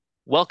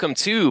Welcome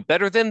to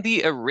Better Than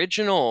the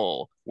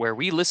Original, where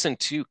we listen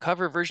to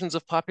cover versions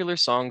of popular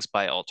songs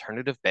by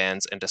alternative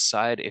bands and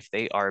decide if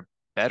they are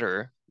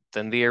better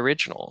than the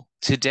original.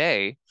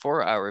 Today,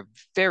 for our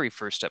very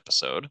first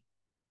episode,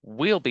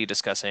 we'll be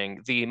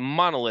discussing the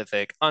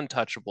monolithic,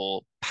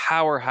 untouchable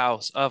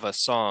powerhouse of a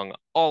song,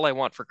 All I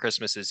Want for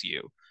Christmas Is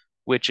You,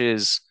 which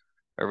is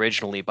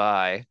originally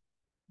by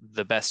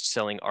the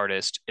best-selling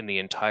artist in the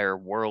entire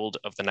world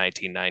of the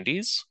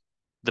 1990s,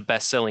 the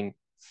best-selling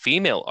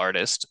female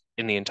artist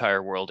in the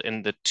entire world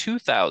in the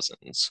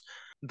 2000s,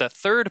 the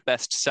third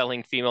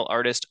best-selling female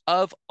artist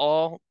of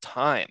all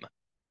time.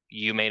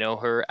 You may know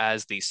her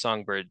as the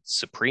Songbird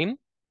Supreme,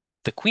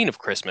 the Queen of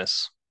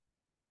Christmas,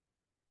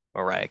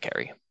 Mariah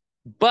Carey.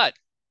 But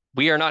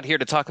we are not here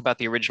to talk about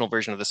the original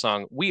version of the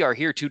song. We are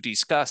here to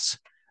discuss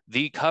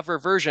the cover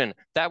version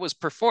that was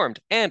performed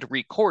and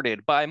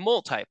recorded by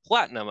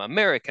multi-platinum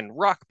American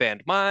rock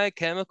band My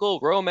Chemical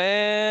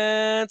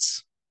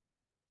Romance.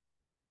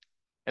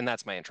 And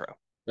that's my intro.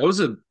 That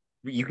was a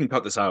You can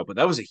cut this out, but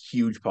that was a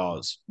huge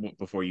pause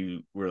before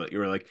you were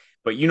like,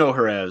 but you know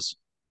her as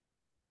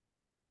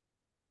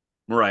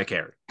Mariah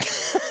Carey.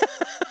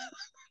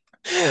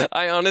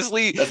 I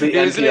honestly, That's the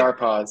it was an, NPR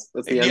pause.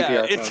 That's the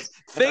yeah, NPR it's, pause.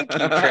 thank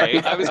you,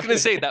 Trey. I was going to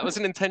say that was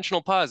an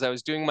intentional pause. I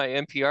was doing my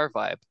NPR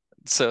vibe.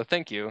 So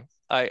thank you.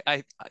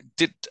 I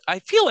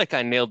feel like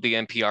I nailed the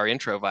NPR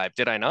intro vibe.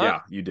 Did I not? Yeah,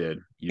 you did.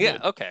 You Yeah,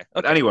 did. okay.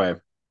 But Okay. anyway,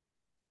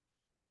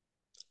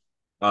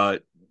 uh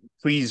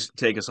please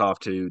take us off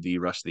to the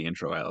rest of the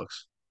intro,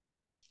 Alex.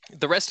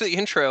 The rest of the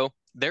intro,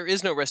 there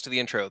is no rest of the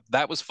intro.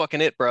 That was fucking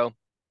it, bro.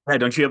 Hey,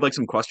 don't you have like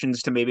some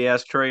questions to maybe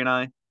ask Trey and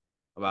I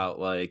about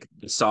like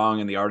the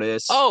song and the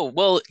artist? Oh,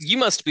 well, you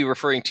must be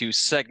referring to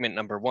segment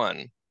number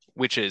one,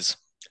 which is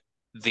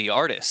the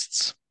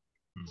artists,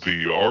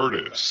 The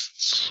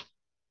artists.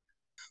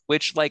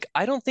 which, like,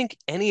 I don't think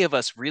any of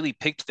us really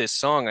picked this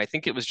song. I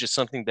think it was just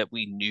something that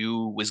we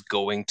knew was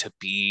going to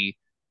be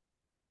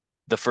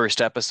the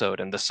first episode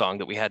and the song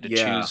that we had to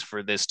Yeah. choose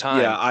for this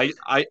Yeah,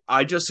 time.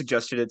 I just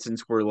suggested it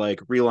since we're like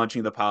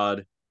relaunching the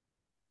pod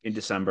in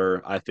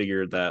December. I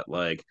figured that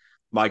like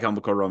My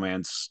Chemical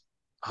Romance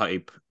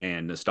hype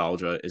and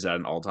nostalgia is at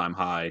an all-time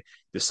high.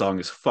 This song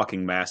is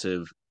fucking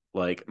massive.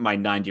 Like my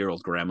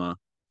 90-year-old grandma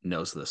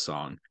knows this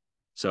song.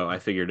 So I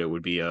figured it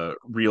would be a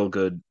real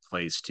good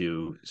place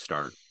to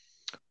start.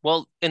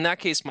 Well, in that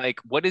case, Mike,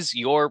 what is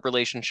your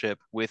relationship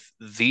with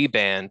the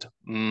band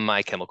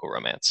My Chemical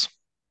Romance?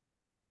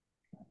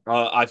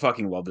 I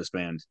fucking love this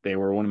band. They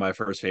were one of my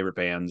first favorite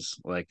bands.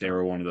 Like they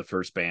were one of the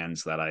first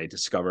bands that I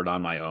discovered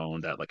on my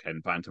own that like I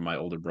didn't find to my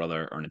older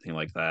brother or anything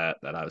like that.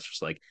 That I was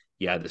just like,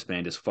 yeah, this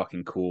band is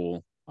fucking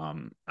cool.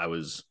 I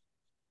was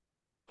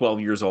 12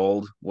 years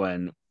old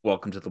when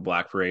Welcome to the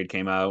Black Parade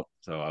came out,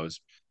 so I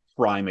was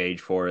prime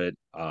age for it.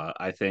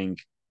 I think,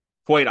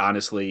 quite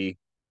honestly,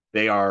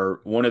 they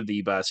are one of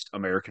the best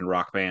American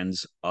rock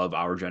bands of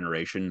our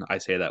generation. I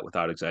say that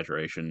without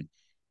exaggeration.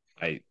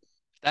 I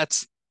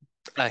That's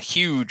a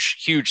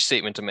huge, huge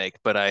statement to make,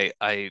 but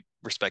I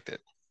respect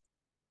it.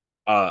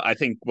 I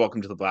think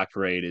Welcome to the Black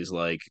Parade is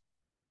like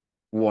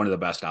one of the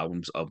best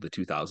albums of the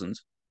 2000s,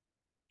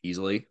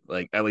 easily.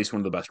 Like at least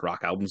one of the best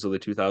rock albums of the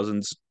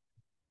 2000s.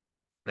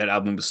 That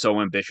album was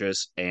so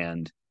ambitious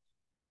and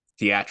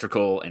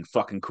theatrical and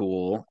fucking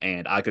cool.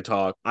 And I could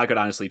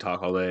honestly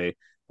talk all day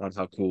about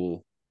how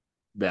cool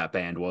that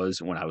band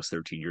was when I was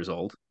 13 years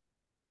old.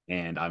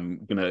 And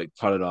I'm gonna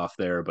cut it off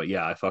there. But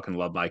yeah, I fucking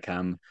love my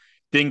chem.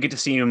 Didn't get to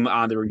see them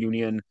on the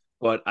reunion,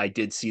 but I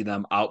did see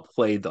them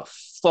outplay the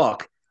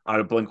fuck out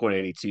of Blink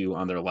 182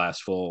 on their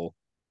last full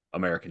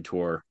American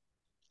tour.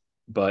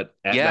 But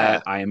at Yeah,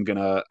 that, I'm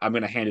gonna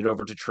hand it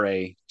over to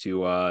Trey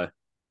to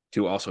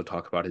also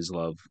talk about his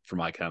love for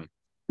my chem.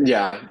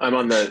 Yeah, I'm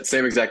on the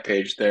same exact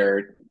page.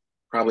 They're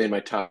probably in my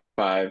top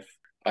five.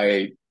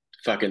 I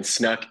fucking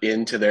snuck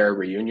into their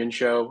reunion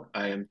show.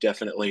 I am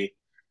definitely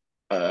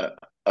uh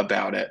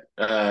about it.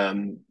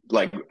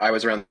 Like I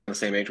was around the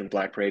same age when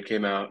Black Parade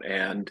came out,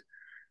 and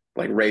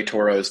like Ray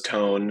Toro's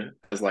tone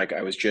was like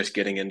I was just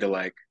getting into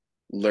like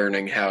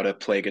learning how to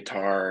play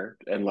guitar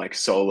and like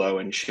solo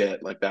and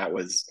shit. Like that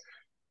was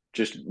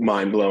just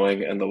mind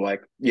blowing. And the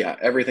like, yeah,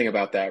 everything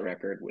about that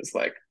record was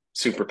like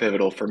super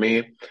pivotal for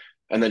me.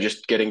 And then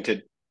just getting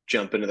to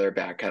jump into their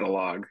back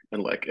catalog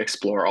and like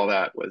explore all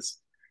that was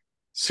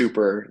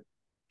super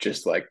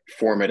just like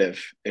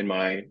formative in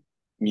my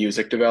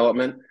music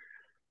development.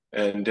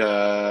 And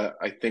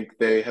I think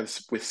they have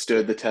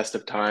withstood the test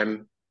of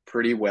time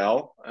pretty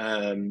well.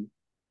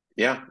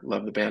 Yeah,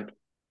 love the band.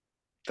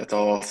 That's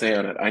all I'll say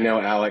on it. I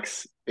know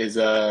Alex is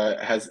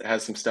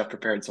has some stuff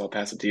prepared, so I'll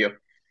pass it to you.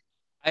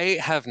 I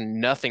have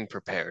nothing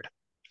prepared.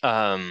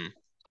 Um,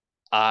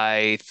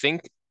 I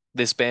think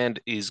this band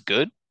is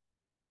good.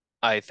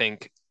 I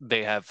think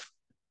they have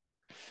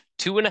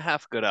two and a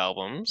half good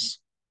albums.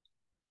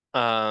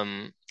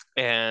 Um,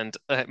 and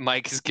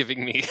Mike is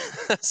giving me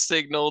a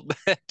signal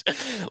that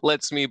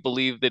lets me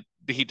believe that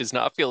he does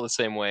not feel the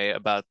same way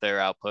about their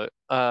output.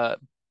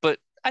 But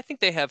I think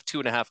they have two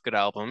and a half good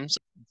albums.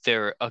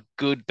 They're a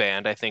good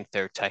band. I think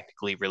they're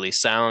technically really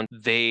sound.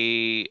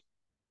 They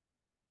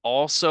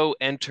also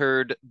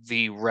entered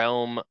the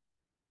realm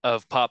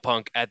of pop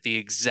punk at the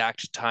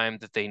exact time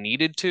that they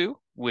needed to,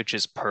 which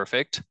is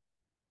perfect.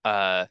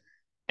 Uh,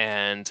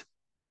 and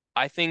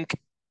I think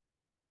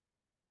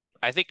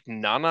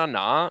Na Na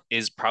Na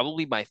is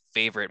probably my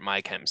favorite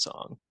My Chem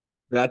song.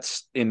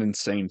 That's an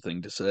insane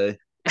thing to say.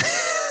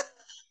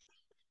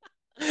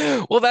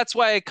 Well, that's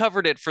why I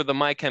covered it for the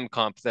My Chem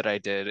comp that I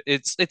did.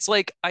 It's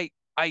like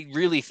I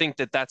really think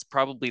that that's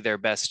probably their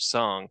best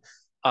song.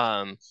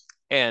 Um,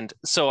 and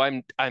so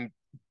I'm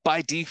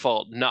by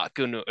default not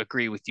going to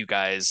agree with you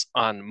guys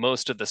on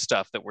most of the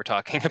stuff that we're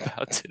talking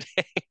about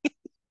today.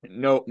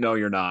 No, no,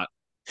 you're not.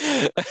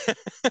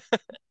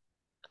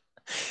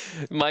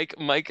 Mike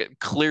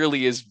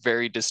clearly is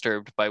very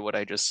disturbed by what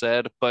I just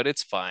said, but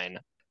it's fine.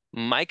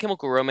 My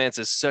Chemical Romance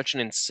is such an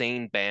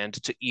insane band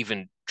to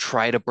even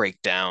try to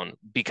break down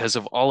because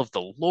of all of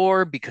the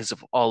lore, because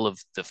of all of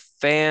the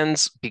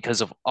fans,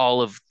 because of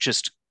all of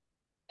just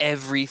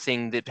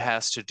everything that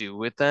has to do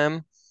with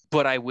them.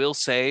 But I will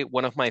say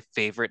one of my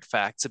favorite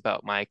facts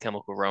about My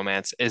Chemical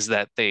Romance is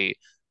that they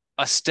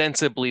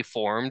ostensibly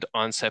formed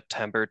on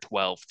September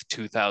 12th,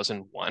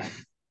 2001.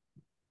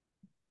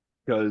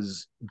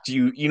 Because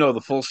you know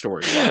the full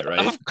story why,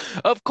 right?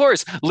 Of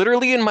course,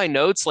 literally in my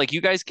notes, like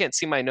you guys can't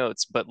see my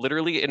notes, but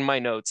literally in my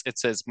notes, it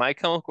says My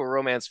Chemical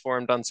Romance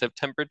formed on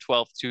September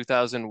 12th,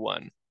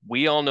 2001.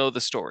 We all know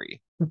the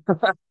story.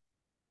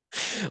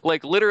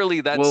 Like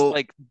literally, that's Well,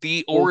 like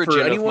the for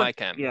origin of anyone, My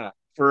Chem. yeah,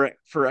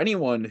 for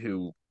anyone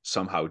who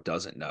somehow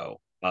doesn't know,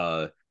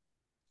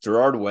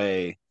 Gerard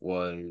Way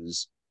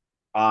was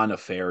on a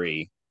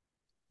ferry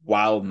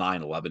while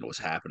 9/11 was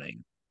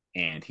happening,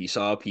 and he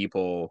saw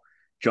people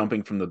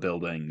jumping from the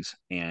buildings,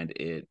 and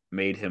it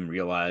made him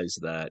realize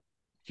that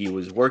he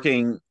was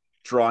working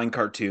drawing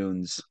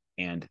cartoons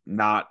and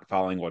not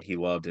following what he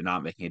loved and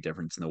not making a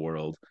difference in the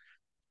world.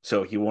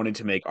 So he wanted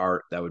to make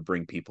art that would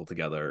bring people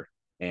together,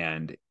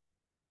 and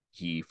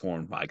he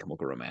formed My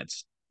Chemical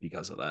Romance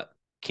because of that.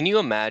 Can you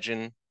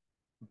imagine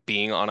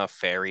being on a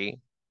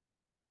ferry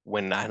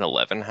when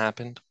 9/11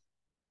 happened?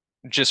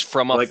 Just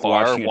from Like afar,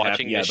 watching it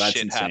happen, watching yeah, this that's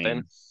shit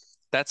happen. insane.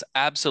 That's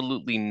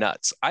absolutely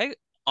nuts. I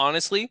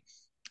honestly,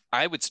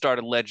 I would start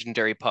a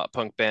legendary pop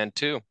punk band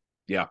too.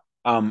 Yeah.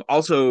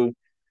 Also,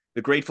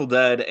 the Grateful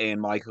Dead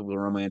and My Chemical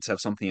Romance have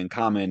something in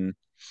common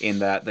in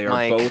that they are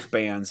Mike, both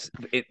bands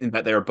in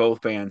that they are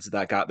both bands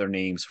that got their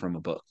names from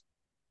a book.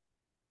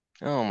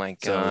 oh my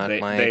So God, they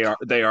Mike. are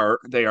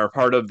they are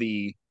part of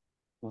the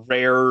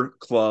rare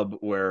club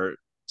where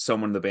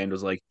someone in the band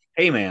was like,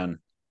 "Hey man,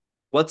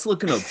 let's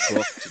look in a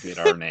book to get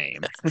our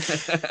name."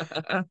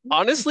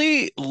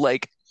 Honestly,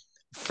 like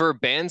for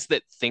bands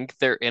that think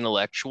they're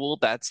intellectual,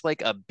 that's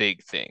like a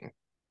big thing.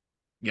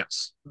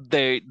 Yes.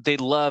 They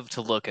love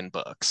to look in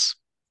books.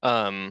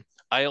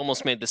 I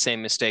almost made the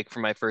same mistake for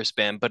my first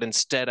band, but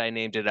instead I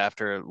named it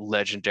after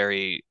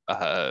legendary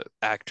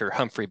actor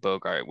Humphrey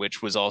Bogart,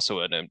 which was also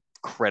an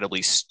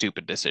incredibly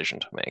stupid decision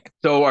to make.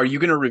 So are you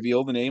going to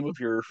reveal the name of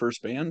your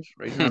first band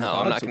right here on the No,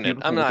 pod so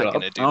people I'm can look it not up?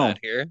 gonna do Oh, that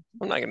here.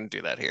 I'm not gonna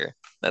do that here.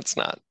 That's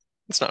not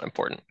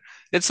important.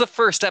 It's the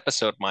first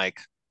episode,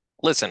 Mike.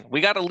 Listen, we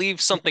got to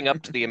leave something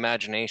up to the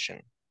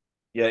imagination.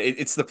 yeah,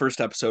 it's the first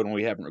episode and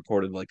we haven't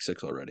recorded like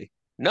six already.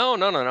 No,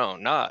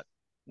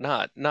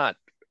 not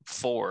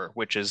four,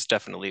 which is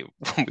definitely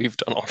what we've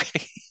done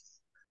already.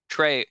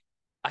 Trey,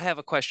 I have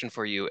a question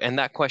for you, and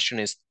that question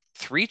is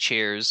Three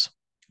Cheers,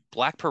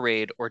 Black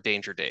Parade, or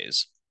Danger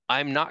Days?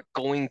 I'm not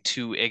going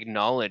to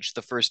acknowledge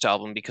the first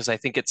album because I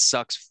think it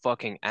sucks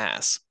fucking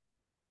ass.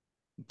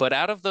 But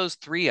out of those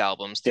three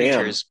albums, Three Damn.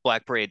 Cheers,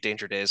 Black Parade,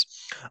 Danger Days,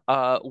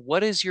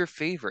 what is your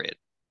favorite?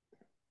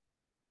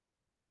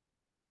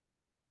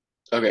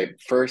 Okay,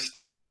 first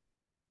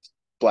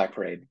Black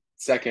Parade.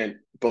 Second,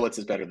 Bullets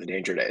is better than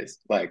Danger Days.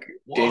 Like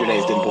Danger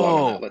Days didn't belong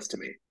on that Whoa! list to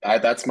me.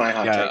 That's my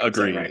hot Yeah, take I'm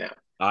saying right agree. now.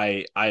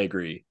 I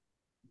agree.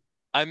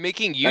 I'm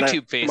making And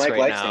YouTube face Mike right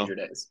likes now. Danger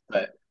Days,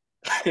 but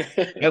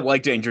I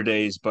like Danger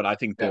Days, but I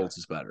think yeah. Bullets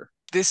is better.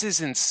 This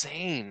is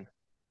insane.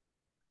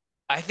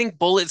 I think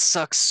Bullet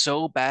sucks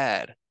so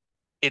bad.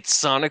 It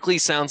sonically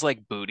sounds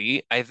like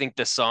booty. I think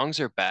the songs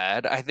are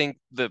bad. I think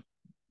the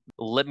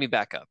Let me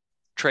back up.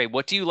 Trey,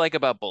 what do you like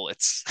about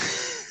Bullets?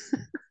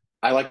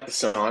 I like the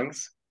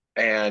songs,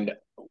 and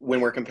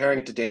when we're comparing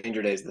it to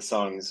Danger Days, the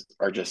songs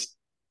are just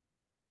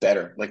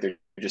better. Like they're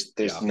just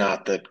there's Yeah,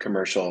 not the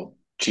commercial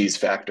cheese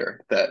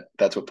factor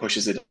that's what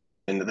pushes it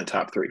into the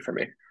top three for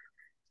me.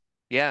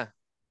 Yeah,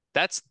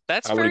 that's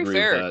I would very agree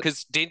with fair that.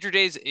 because Danger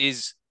Days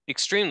is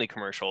extremely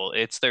commercial.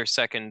 It's their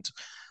second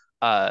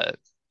uh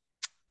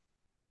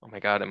oh my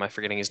God, am I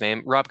forgetting his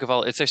name? Rob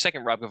Cavallo. It's their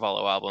second Rob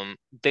Cavallo album.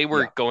 They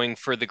were Yeah, going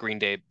for the Green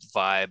Day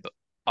vibe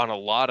on a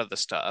lot of the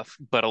stuff,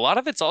 but a lot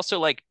of it's also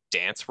like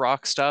dance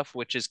rock stuff,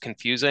 which is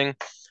confusing.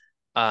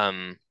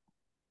 Um,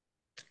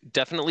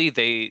 definitely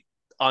they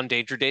on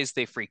Danger Days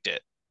they freaked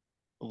it.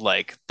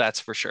 Like that's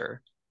for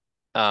sure.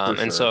 for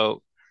And sure.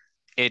 so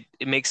it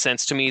makes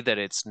sense to me that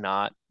it's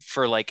not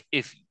for like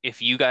if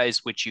you guys,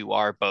 which you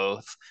are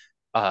both,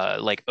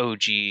 like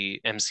OG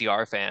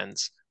MCR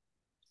fans,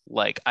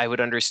 like I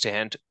would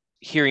understand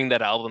hearing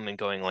that album and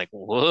going like,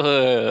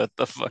 what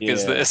the fuck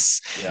is Yeah.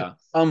 this? Yeah.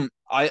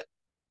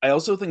 I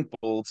also think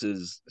Bullets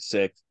is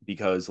sick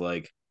because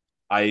like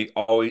I've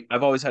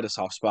always had a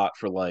soft spot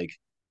for like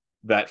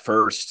that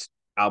first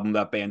album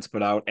that band's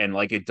put out, and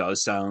like it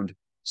does sound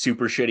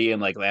super shitty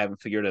and like they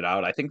haven't figured it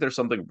out. I think there's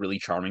something really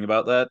charming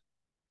about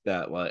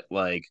that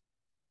like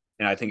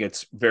and I think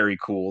it's very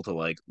cool to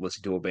like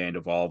listen to a band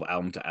evolve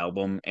album to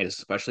album, and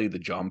especially the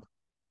jump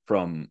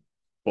from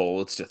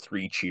Bullets to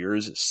Three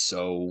Cheers is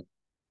so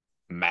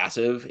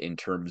massive in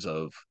terms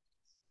of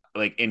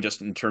like in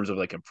terms of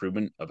like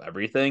improvement of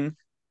everything.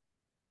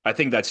 I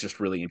think that's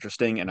just really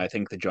interesting, and I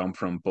think the jump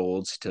from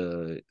Bullets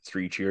to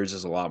Three Cheers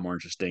is a lot more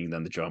interesting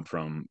than the jump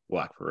from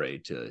Black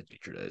Parade to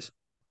Teacher Days.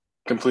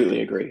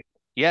 Completely agree.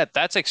 Yeah,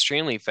 that's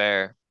extremely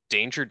fair.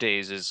 Danger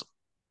Days is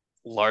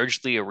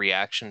largely a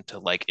reaction to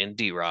like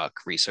indie rock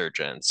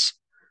resurgence.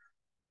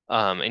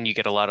 And you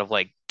get a lot of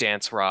like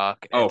dance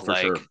rock Oh, and for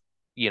like,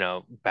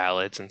 sure.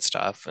 ballads and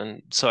stuff.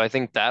 And so I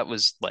think that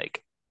was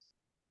like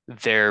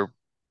their,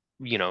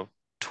 you know,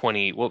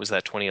 20, what was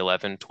that,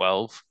 2011,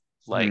 12,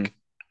 Hmm. like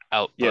Yeah,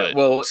 output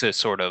well, to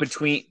sort of,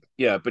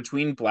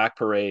 between Black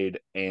Parade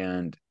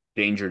and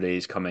Danger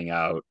Days coming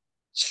out,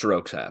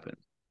 Strokes happened.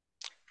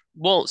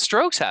 well,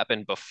 Strokes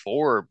happened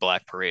before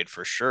Black Parade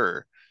for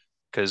sure,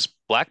 because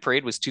Black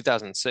Parade was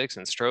 2006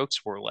 and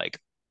Strokes were like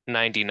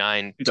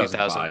 99,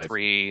 2005.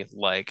 2003.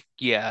 Like,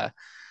 yeah,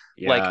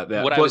 like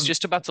Yeah, what that I was but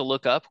just about to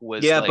look up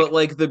was yeah, but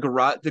like like the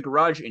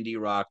garage indie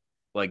rock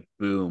like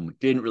boom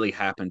didn't really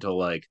happen till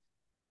like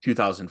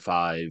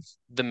 2005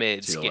 the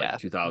mids. to like Yeah,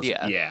 2000.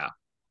 yeah, Yeah.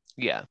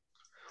 yeah.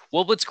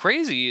 Well, what's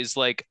crazy is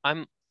like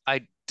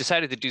I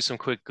decided to do some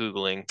quick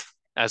Googling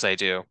as I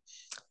do.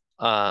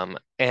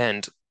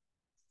 And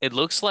it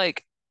looks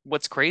like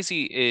what's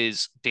crazy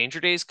is Danger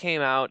Days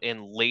came out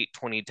in late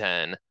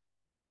 2010.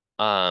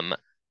 Um,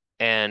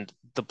 and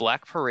the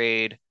Black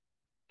Parade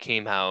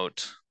came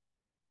out,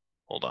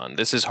 hold on,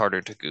 this is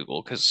harder to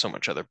Google because so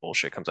much other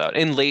bullshit comes out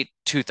in late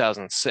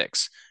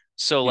 2006.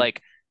 So Hmm.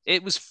 like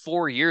it was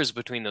 4 years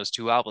between those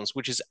two albums,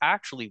 which is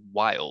actually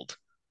wild.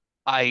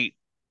 I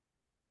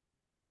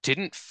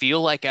didn't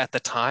feel like at the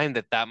time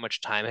that that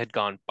much time had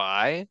gone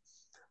by,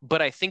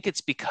 but I think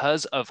it's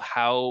because of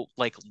how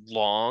like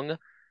long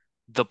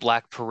the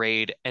Black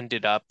Parade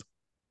ended up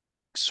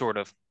sort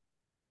of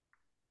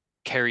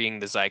carrying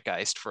the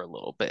zeitgeist for a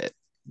little bit.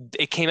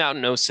 It came out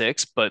in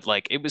 '06, but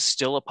like it was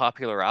still a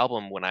popular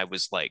album when I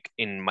was like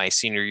in my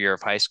senior year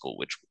of high school,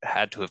 which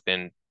had to have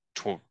been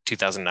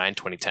 2009,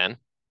 2010.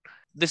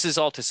 This is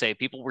all to say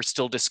people were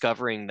still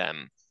discovering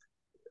them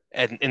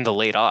in the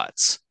late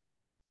aughts.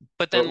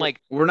 But then But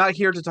like, we're not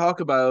here to talk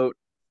about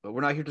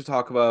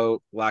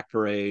Black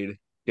Parade,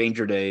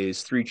 Danger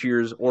Days, Three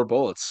Cheers, or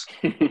Bullets.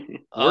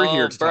 We're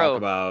here oh, to talk bro,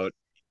 about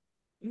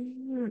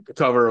the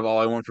cover of All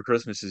I Want for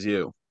Christmas Is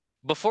You.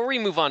 before we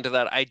move on to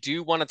that, I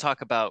do want to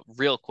talk about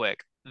real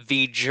quick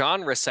the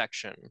genre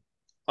section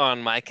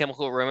on My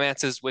Chemical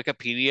Romance's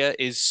Wikipedia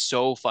is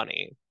so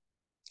funny.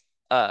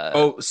 Uh,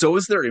 Oh, so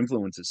is their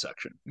influences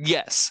section.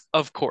 yes,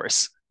 of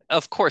course.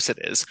 Of course it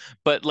is.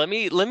 But let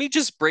me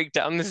just break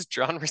down this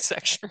genre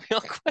section real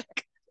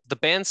quick. The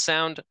band's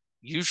sound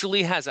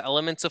usually has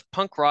elements of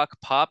punk rock,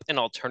 pop, and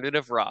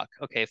alternative rock.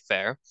 Okay,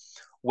 fair.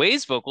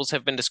 Way's vocals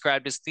have been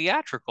described as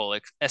theatrical,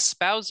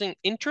 espousing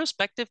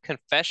introspective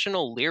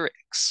confessional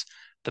lyrics.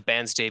 The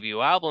band's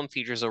debut album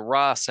features a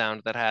raw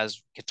sound that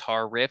has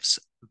guitar riffs,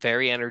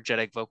 very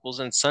energetic vocals,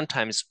 and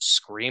sometimes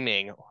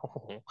screaming.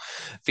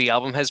 The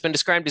album has been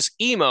described as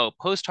emo,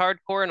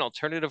 post-hardcore, and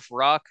alternative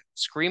rock,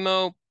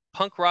 screamo,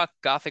 punk rock,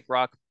 gothic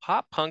rock,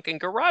 pop punk, and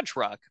garage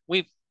rock.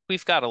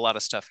 We've got a lot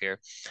of stuff here.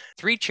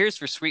 Three Cheers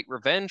for Sweet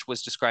Revenge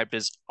was described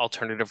as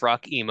alternative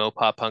rock, emo,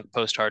 pop punk,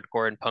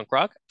 post-hardcore, and punk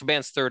rock. The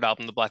band's third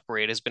album, The Black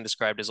Parade, has been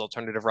described as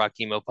alternative rock,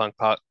 emo,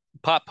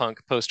 pop punk,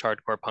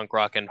 post-hardcore, punk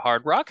rock, and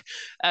hard rock.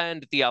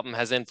 And the album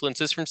has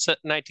influences from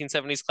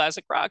 1970s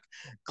classic rock,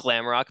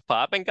 glam rock,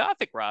 pop, and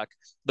gothic rock.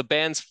 The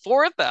band's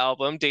fourth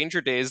album,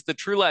 Danger Days, The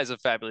True Lies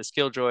of Fabulous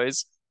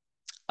Killjoys,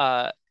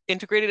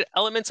 integrated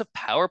elements of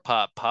power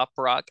pop, pop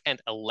rock, and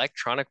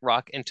electronic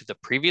rock into the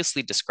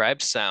previously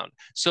described sound.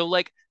 So,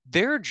 like,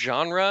 their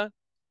genre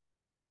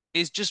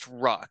is just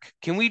rock.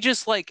 Can we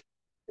just, like,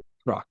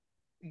 Rock.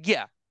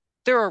 yeah,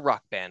 they're a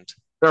rock band.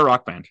 They're a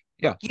rock band.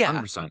 Yeah, Yeah,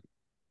 100%.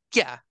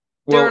 yeah,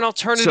 they're an Well,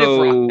 alternative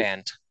rock so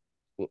band.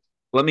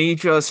 let me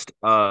just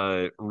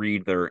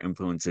read their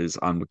influences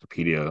on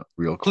Wikipedia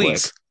real quick.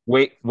 Please.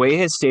 Way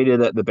has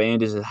stated that the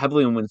band is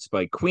heavily influenced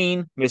by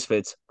Queen,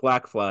 Misfits,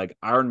 Black Flag,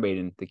 Iron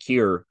Maiden, The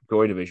Cure,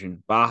 Joy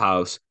Division,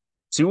 Bauhaus,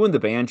 Sue and the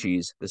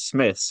Banshees, The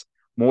Smiths,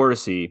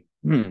 Morrissey,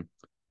 and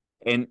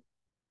the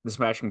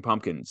Smashing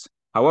Pumpkins.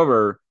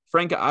 However,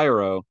 Frank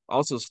Iero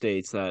also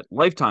states that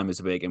Lifetime is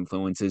a big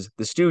influences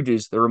the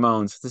Stooges, the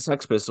Ramones, the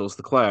Sex Pistols,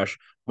 the Clash,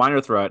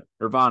 Minor Threat,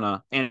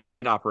 Nirvana, and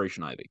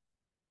Operation Ivy.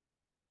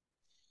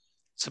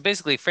 So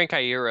basically, Frank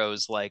Iero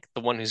is like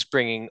the one who's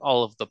bringing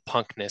all of the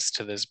punkness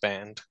to this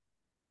band.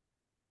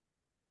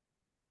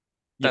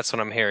 That's what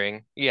I'm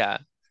hearing. Yeah.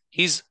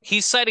 He's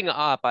citing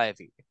Op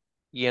Ivy,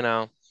 you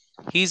know.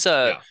 He's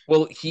Yeah.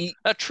 Well,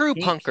 a true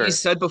he punker.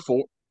 said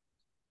before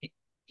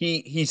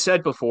he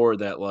said before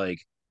that like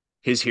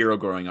his hero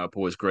growing up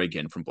was Greg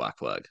Ginn from Black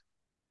Flag.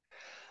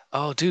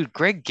 Oh, dude,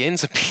 Greg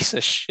Ginn's a piece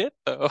of shit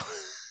though.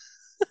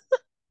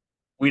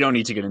 We don't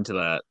need to get into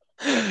that.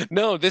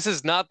 No, this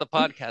is not the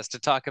podcast to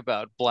talk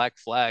about Black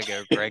Flag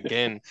or Greg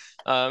Ginn.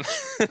 Um,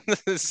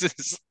 this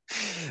is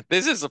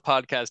this is a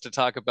podcast to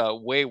talk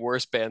about way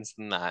worse bands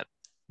than that.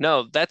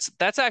 No, that's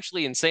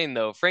actually insane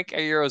though. Frank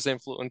Aguero's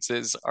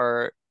influences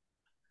are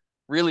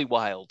really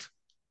wild.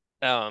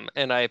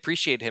 And I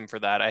appreciate him for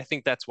that. I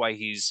think that's why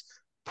he's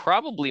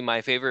probably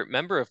my favorite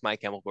member of My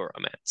Chemical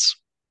Romance,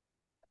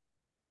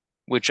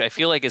 which I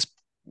feel like is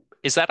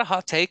that a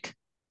hot take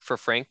for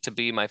Frank to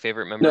be my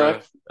favorite member No,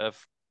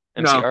 of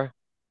No, MCR?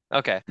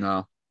 Okay.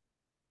 no.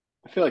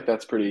 I feel like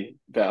that's pretty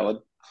valid.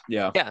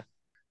 Yeah. Yeah.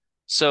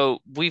 So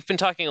we've been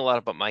talking a lot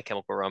about My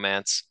Chemical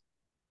Romance.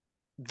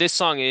 This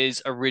song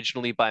is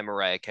originally by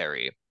Mariah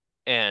Carey.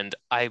 And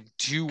I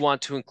do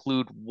want to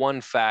include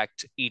one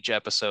fact each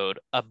episode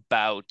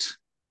about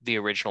the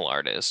original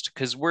artist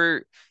because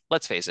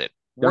let's face it,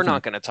 we're Definitely.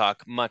 not going to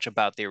talk much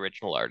about the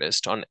original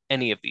artist on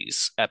any of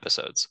these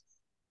episodes.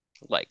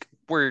 Like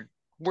we're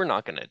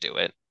not going to do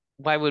it.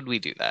 Why would we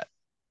do that?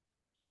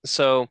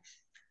 So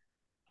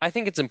I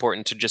think it's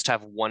important to just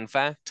have one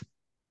fact,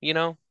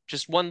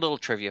 just one little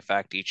trivia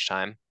fact each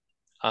time.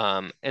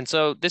 And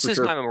so this For is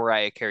sure. my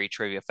Mariah Carey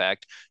trivia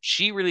fact.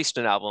 She released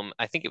an album,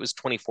 I think it was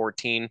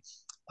 2014,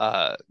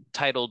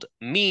 titled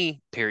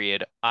Me,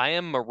 period. I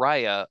am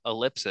Mariah,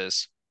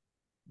 ellipsis,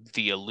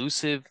 the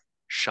elusive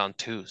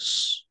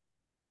chanteuse.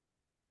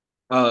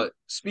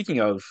 Speaking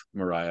of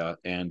Mariah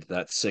and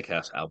that sick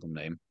ass album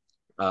name,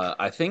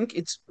 I think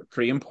it's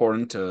pretty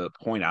important to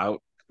point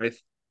out.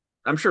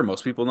 I'm sure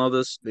most people know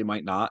this, they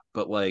might not,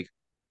 but like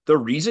the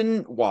reason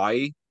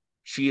why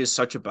she is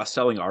such a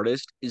best-selling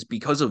artist is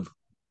because of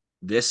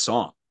this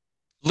song.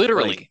 Like,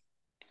 Literally.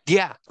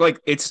 Yeah.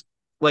 it's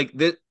like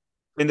this,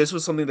 and this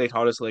was something they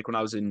taught us like when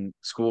I was in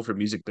school for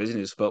music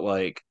business, but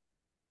like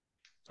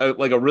a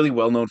really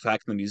well-known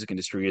fact in the music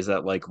industry is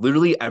that like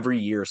literally every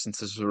year since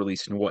this was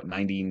released in what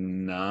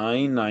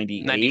 99,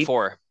 98,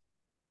 94.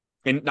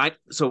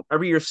 so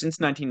every year since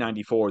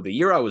 1994, the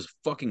year I was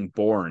fucking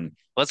born,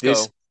 Let's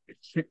this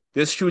go.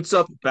 this shoots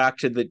up back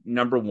to the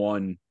number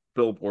one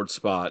Billboard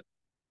spot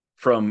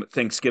from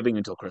Thanksgiving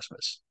until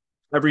Christmas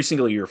every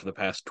single year for the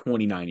past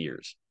 29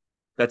 years.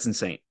 That's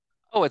insane.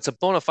 Oh, it's a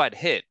bona fide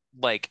hit.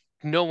 Like,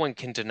 no one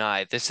can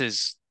deny this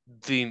is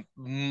the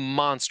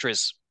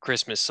monstrous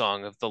Christmas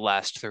song of the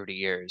last 30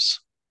 years.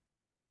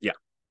 Yeah.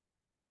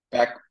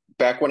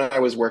 Back when I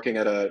was working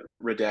at a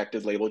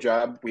redacted label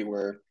job, we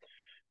were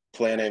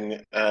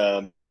planning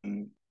a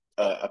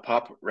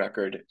pop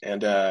record,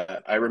 and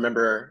I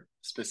remember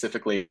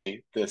specifically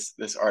this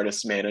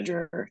artist's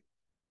manager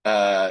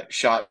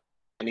shot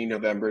any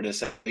November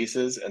December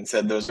releases and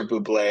said those are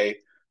Bublé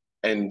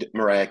and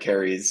Mariah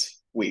Carey's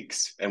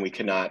weeks, and we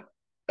cannot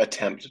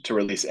attempt to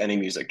release any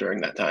music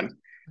during that time.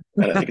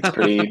 And I think it's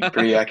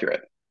pretty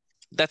accurate.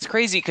 That's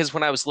crazy because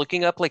when I was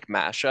looking up like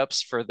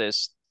mashups for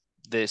this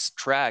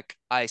track,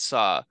 I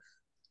saw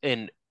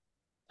an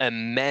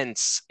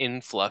immense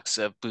influx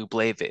of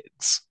Bublé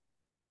vids.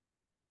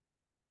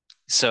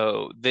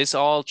 So this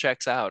all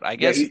checks out. I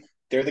guess,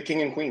 they're the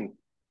king and queen.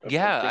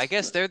 yeah, I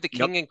guess they're the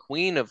Yep. king and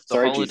queen of the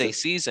Sorry, holiday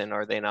Jesus. season,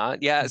 are they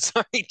not? Yeah,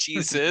 sorry,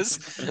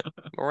 Jesus.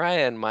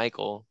 Mariah and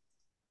Michael.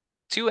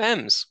 Two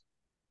M's.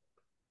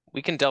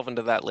 We can delve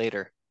into that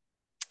later.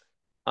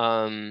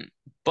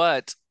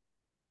 But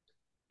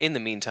in the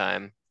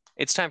meantime,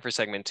 it's time for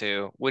segment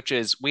 2, which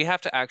is we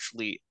have to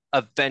actually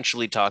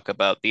eventually talk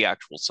about the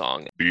actual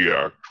song. The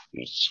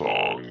actual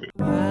song.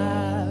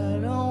 I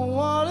don't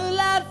want a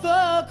lot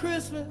for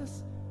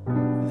Christmas.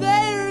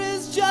 There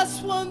is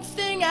just one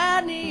thing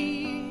I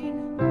need.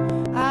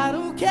 I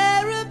don't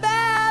care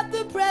about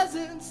the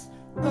presents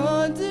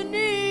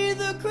underneath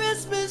the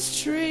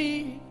Christmas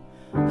tree.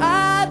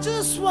 I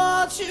just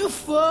want you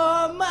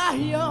for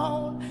my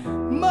own,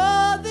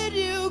 more than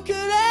you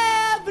could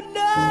ever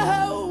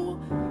know.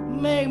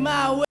 Make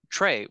my way.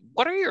 Trey,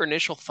 what are your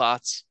initial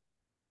thoughts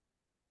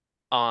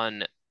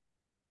on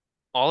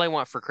All I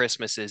Want for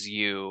Christmas Is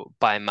You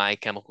by My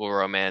Chemical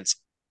Romance?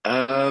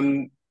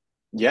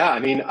 Yeah, I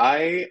mean,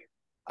 I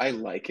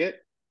like it.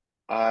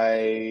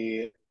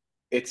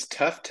 It's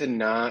tough to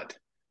not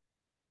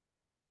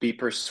be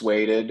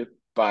persuaded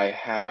by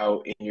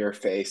how in your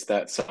face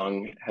that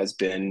song has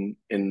been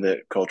in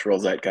the cultural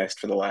zeitgeist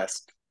for the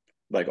last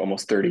like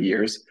almost 30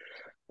 years.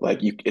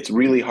 It's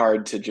really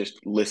hard to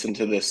just listen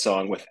to this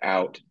song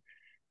without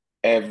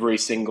every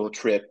single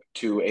trip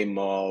to a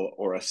mall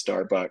or a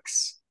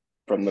Starbucks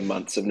from the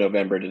months of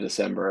November to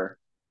December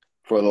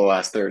for the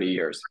last 30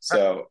 years.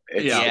 So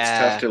it's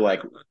tough to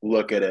like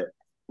look at it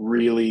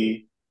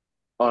really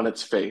on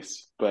its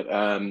face. But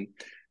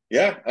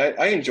yeah,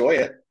 I enjoy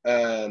it.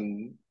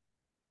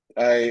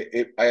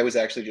 I was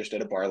actually just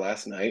at a bar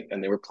last night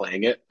and they were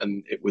playing it,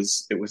 and it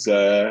was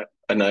a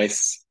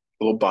nice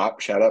little bop.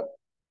 Shout out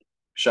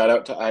Shout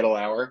out to Idle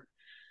Hour.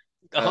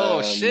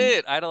 Oh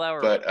shit, Idle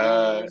Hour But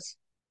rules.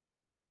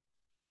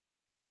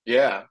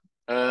 yeah.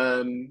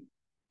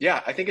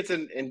 Yeah, I think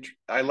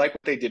I like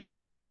what they did,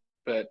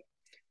 but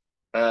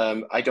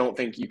I don't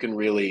think you can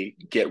really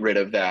get rid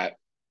of that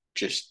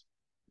just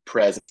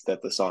presence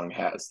that the song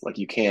has. Like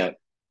you can't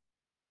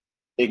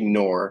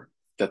ignore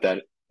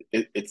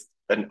it's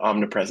an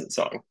omnipresent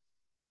song.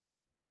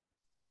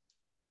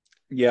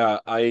 Yeah,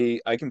 I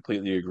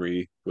completely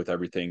agree with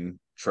everything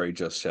Trey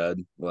just said.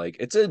 Like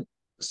it's a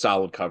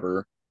solid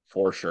cover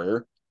for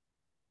sure,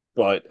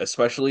 but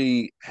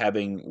especially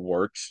having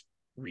worked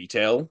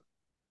retail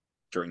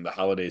during the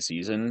holiday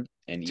season,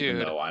 and even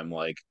Dude, though I'm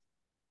like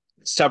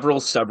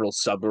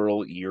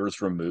several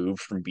years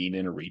removed from being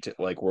in a retail,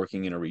 like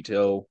working in a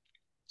retail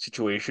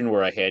situation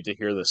where I had to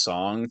hear the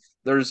song,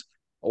 there's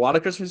a lot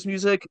of Christmas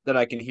music that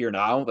I can hear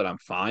now that I'm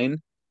fine.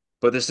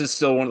 But this is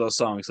still one of those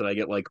songs that I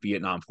get like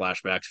Vietnam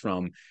flashbacks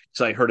from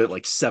because I heard it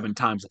like 7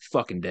 times a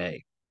fucking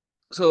day.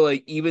 So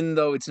like even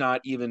though it's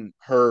not even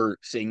her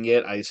singing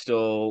it, I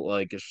still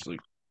like it's like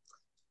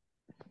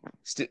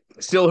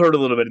still hurt a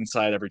little bit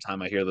inside every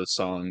time I hear this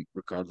song,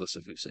 regardless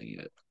of who's singing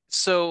it.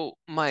 so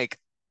Mike,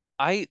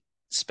 I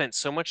spent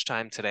so much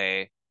time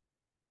today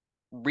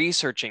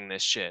researching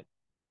this shit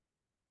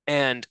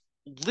and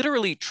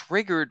literally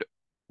triggered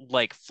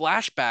like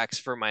flashbacks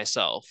for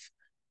myself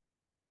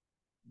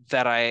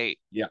that I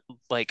Yeah,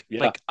 like yeah,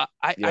 like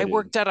I yeah, dude.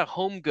 worked at a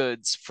Home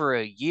Goods for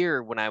a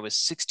year when I was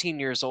 16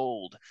 years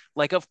old.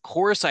 Like of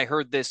course I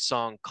heard this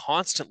song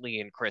constantly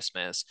in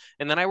Christmas.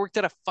 And then I worked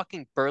at a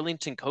fucking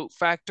Burlington coat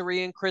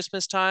factory in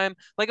Christmas time.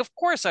 Like of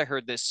course I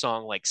heard this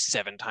song like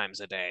 7 times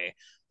a day.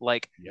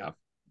 Like Yeah.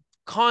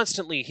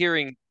 constantly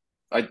hearing.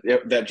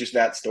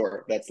 That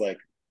store that's like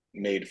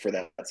made for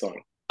that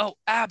song. Oh, Yes.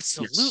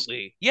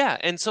 absolutely. Yeah.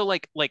 And so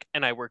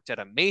and I worked at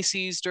a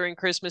Macy's during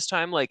Christmas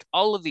time, like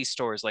all of these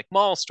stores, like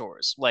mall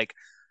stores. Like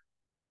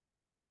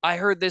I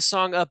heard this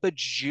song a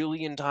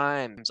bajillion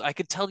times. I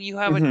could tell you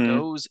how it Hmm.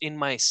 goes in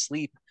my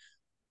sleep,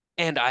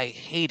 and I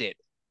hate it.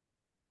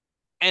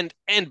 And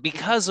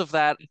because of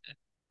that,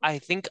 I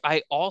think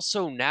I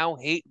also now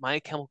hate My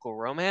Chemical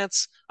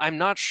Romance. I'm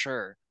not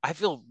sure. I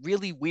feel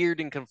really weird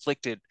and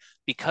conflicted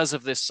because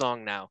of this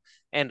song now.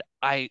 And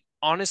I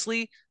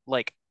honestly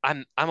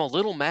I'm a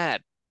little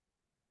mad.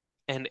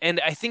 And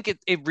I think it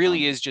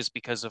really Um, is just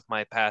because of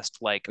my past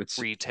like it's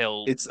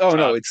retail it's oh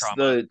no, job it's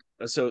trauma,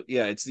 the so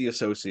yeah, it's the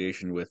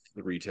association with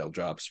the retail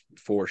jobs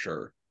for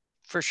sure.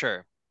 for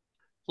sure.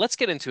 Let's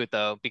get into it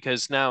though,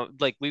 because now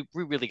like we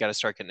really got to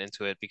start getting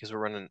into it because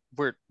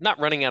we're not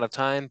running out of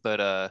time, but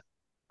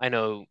I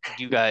know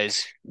you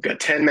guys We've got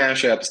 10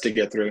 mashups to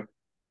get through.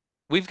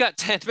 we've got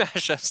 10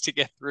 mashups to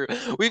get through.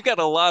 We've got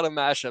a lot of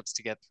mashups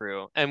to get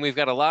through, and we've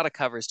got a lot of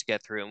covers to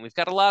get through, and we've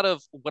got a lot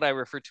of what I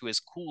refer to as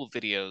cool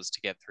videos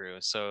to get through.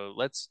 So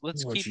let's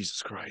Oh,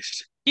 Jesus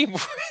Christ. keep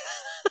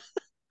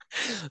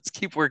let's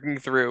keep working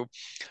through.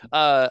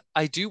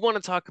 I do want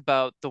to talk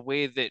about the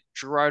way that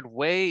Gerard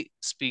Way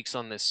speaks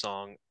on this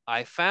song.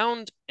 I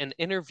found an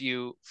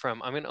interview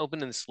from, I'm going to open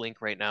this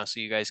link right now so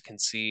you guys can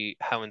see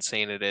how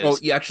insane it Oh,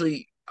 is. yeah,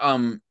 actually,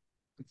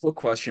 quick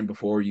question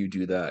before you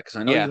do that, because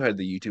I know Yeah, you had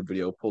the YouTube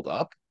video pulled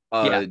up.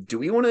 yeah. Do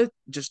we want to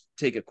just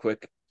take a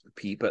quick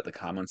peep at the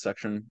comment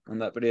section on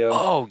that video?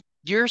 Oh,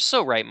 you're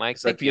so right, Mike.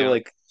 Because Thank you. I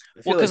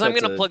Well, feel because like I'm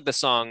that's going to a plug the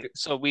song,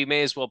 so we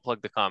may as well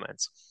plug the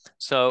comments.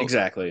 So,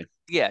 exactly.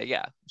 yeah,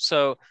 yeah.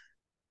 So,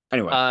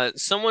 Anyway,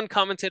 someone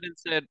commented and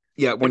said,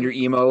 yeah, when when, you're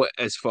emo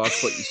as fuck,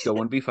 but you still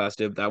want to be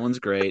festive, that one's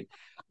great.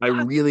 I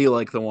really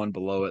like the one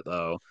below it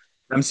though.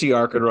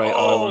 MCR could write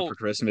All I Want oh, for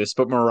Christmas,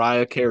 but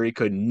Mariah Carey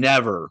could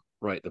never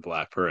write the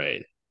Black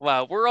Parade.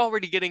 wow, we're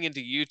already getting into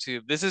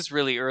YouTube. This is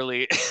really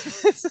early.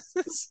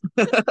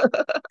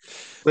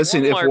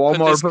 Listen, if Walmart put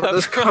Walmart this put cover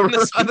this on the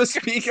cover on the speakers.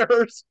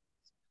 speakers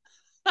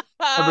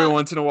every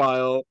once in a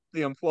while,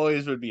 the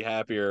employees would be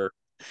happier.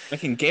 I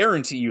can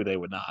guarantee you they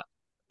would not.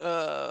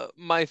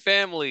 My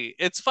family.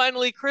 It's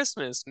finally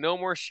Christmas. No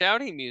more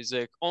shouting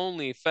music,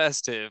 only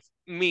festive.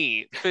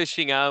 Me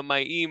fishing out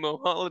my emo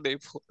holiday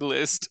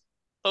playlist.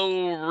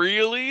 Oh,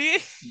 really?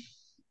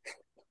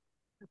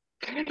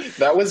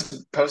 That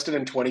was posted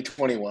in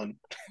 2021.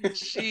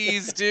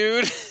 Jeez,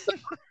 dude.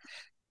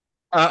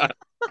 Uh,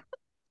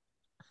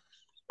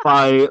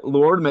 by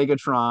Lord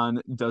Megatron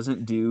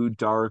doesn't do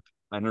Dark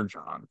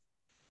Energon.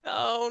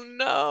 Oh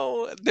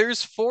no.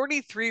 There's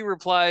 43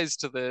 replies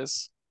to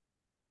this,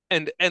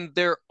 and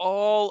they're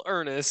all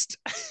earnest.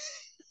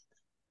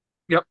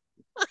 Yep.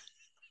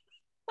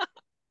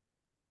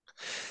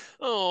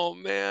 Oh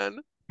man.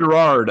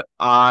 Gerard,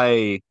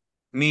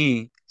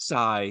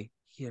 sigh.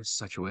 He has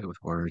such a way with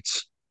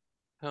words.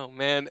 Oh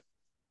man.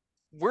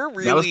 We're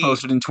That was really,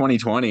 posted in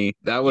 2020.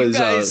 That you was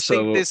guys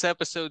think this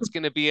episode's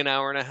gonna be an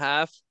hour and a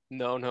half?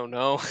 No, no,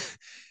 no.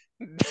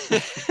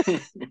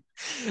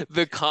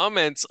 The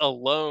comments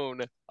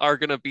alone are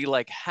gonna be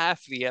like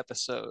half the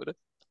episode.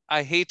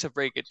 I hate to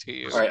break it to All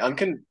you. right,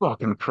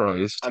 fucking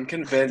Christ. I'm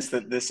convinced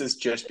that this is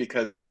just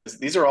because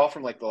these are all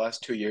from like the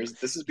last 2 years.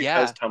 This is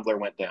because Yeah, Tumblr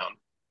went down.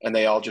 and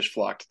they all just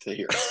flocked to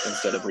hear it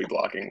instead of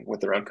reblocking with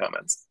their own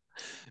comments.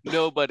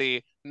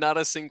 Nobody, not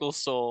a single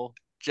soul.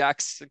 Jack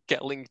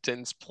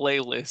Skellington's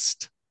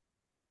playlist.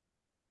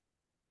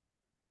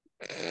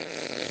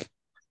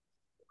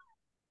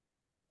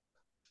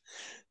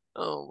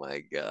 Oh my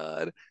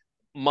God.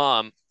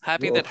 Mom,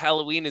 happy that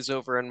Halloween is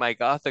over and my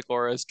gothic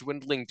aura is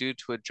dwindling due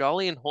to a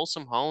jolly and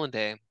wholesome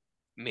holiday.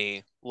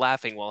 Me,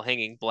 laughing while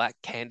hanging black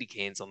candy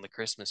canes on the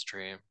Christmas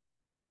tree.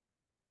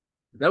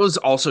 That was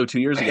also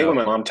 2 years I ago. hate when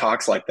my mom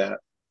talks like that.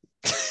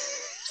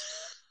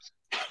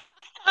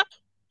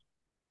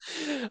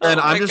 And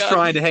Oh I'm my just God.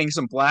 trying to hang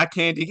some black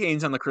candy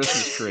canes on the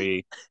Christmas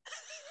tree.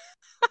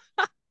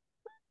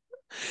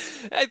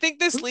 I think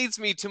this leads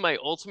me to my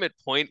ultimate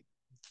point.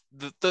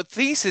 The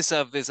thesis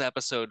of this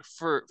episode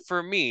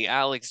for me,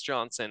 Alex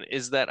Johnson,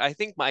 is that I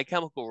think My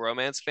Chemical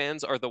Romance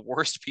fans are the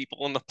worst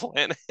people on the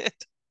planet.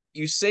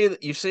 You say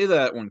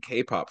that when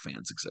K-pop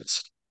fans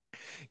exist.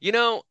 You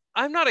know,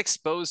 I'm not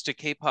exposed to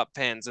K-pop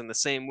fans in the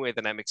same way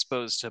that I'm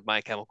exposed to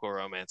My Chemical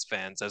Romance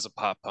fans as a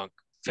pop punk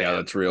fan. Yeah,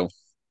 that's real.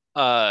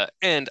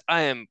 And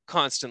I am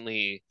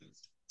constantly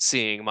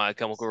seeing My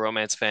Chemical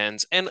Romance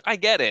fans, and I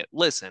get it.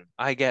 Listen,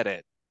 I get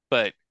it.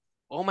 But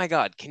oh my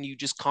God, can you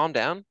just calm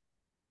down?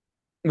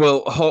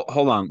 Well,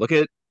 hold on.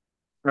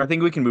 I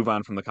think we can move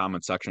on from the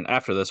comment section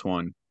after this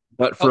one.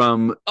 But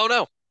Oh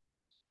no.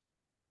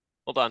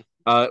 Hold on.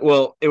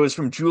 well, it was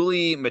from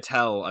Julie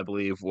Mattel, I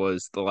believe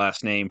was the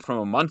last name from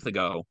a month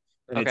ago.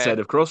 And it Okay. said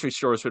if grocery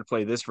stores would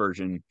play this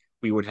version,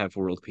 we would have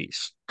world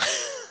peace.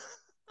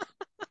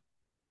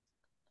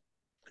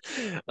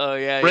 Oh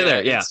yeah, Right yeah.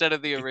 there, yeah. Instead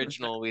of the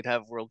original, we'd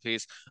have world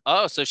peace.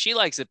 Oh, so she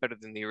likes it better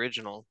than the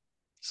original.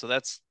 So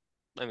that's,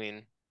 I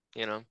mean,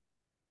 you know.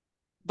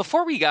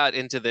 Before we got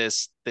into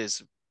this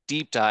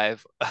deep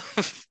dive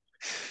of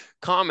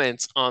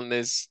comments on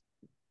this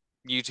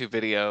YouTube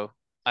video,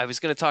 I was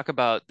going to talk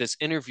about this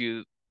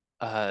interview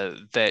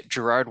that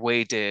Gerard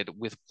Way did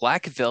with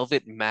Black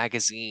Velvet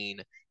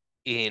Magazine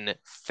in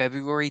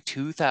February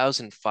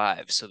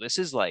 2005. So this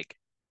is like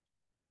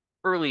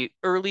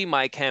early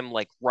My Chem,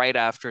 like right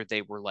after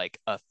they were like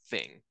a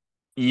thing.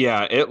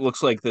 Yeah, it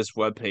looks like this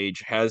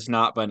webpage has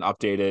not been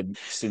updated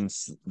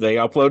since they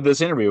uploaded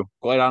this interview,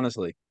 quite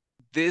honestly.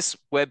 This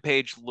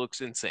webpage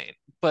looks insane.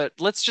 But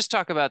let's just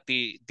talk about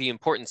the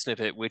important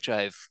snippet, which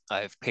I've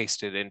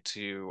pasted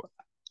into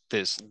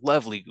this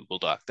lovely Google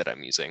Doc that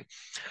I'm using.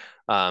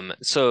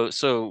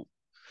 So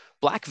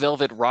Black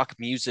Velvet Rock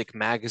Music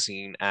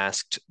Magazine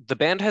asked, the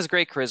band has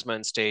great charisma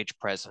and stage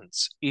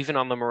presence. Even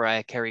on the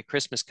Mariah Carey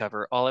Christmas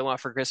cover, All I Want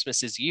for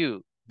Christmas Is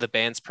You, the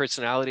band's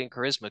personality and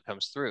charisma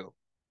comes through.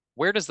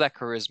 Where does that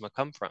charisma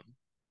come from?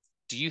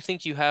 Do you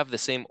think you have the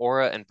same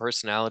aura and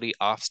personality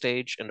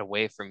offstage and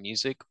away from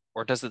music,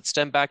 or does it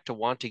stem back to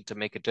wanting to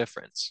make a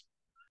difference?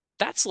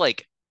 That's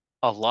like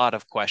a lot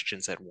of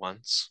questions at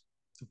once,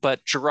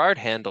 but Gerard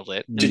handled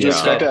it. Did you Yeah.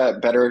 expect a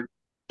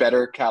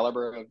better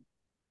caliber of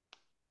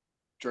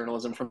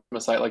journalism from a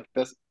site like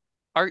this?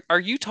 Are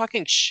you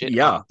talking shit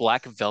Yeah. on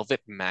Black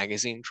Velvet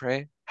Magazine,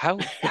 Trey? How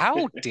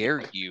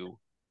dare you?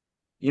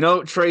 You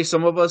know, Trey,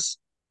 some of us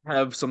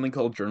have something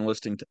called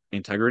journalistic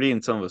integrity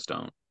and some of us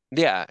don't.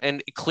 Yeah,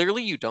 and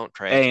clearly you don't,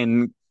 Trey.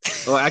 And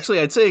well,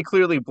 actually, I'd say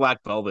clearly Black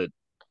Velvet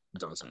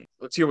doesn't.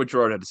 Let's hear what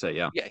Gerard had to say.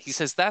 Yeah. Yeah, he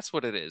says that's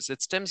what it is.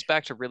 It stems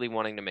back to really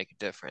wanting to make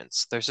a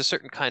difference. There's a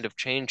certain kind of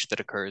change that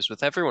occurs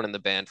with everyone in the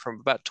band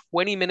from about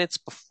 20 minutes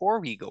before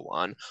we go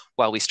on,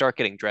 while we start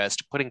getting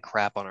dressed, putting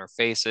crap on our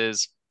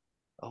faces.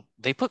 Oh,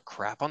 they put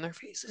crap on their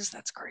faces?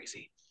 That's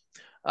crazy.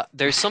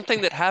 There's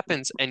something that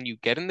happens, and you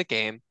get in the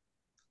game,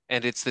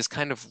 and it's this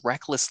kind of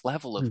reckless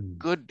level of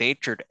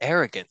good-natured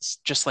arrogance,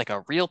 just like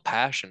a real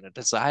passion, a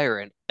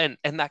desire, and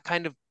that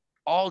kind of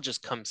all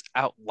just comes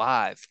out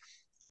live.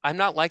 I'm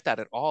not like that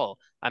at all.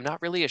 I'm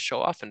not really a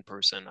show-off in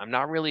person. I'm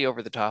not really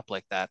over the top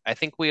like that. I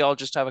think we all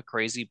just have a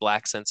crazy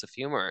black sense of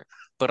humor.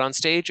 But on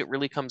stage, it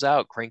really comes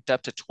out cranked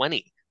up to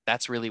 20.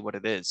 That's really what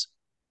it is.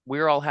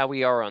 We're all how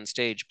we are on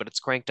stage, but it's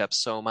cranked up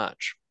so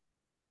much.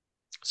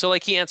 So,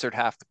 like, he answered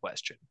half the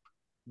question.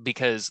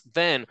 Because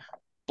then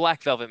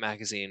Black Velvet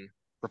Magazine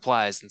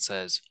replies and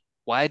says,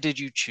 why did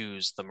you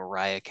choose the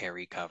Mariah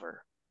Carey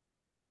cover?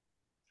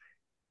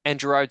 And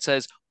Gerard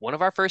says, one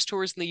of our first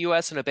tours in the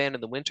US in a band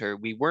in the winter,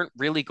 we weren't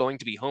really going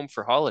to be home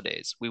for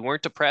holidays. We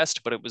weren't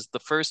depressed, but it was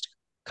the first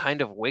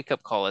kind of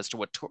wake-up call as to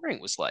what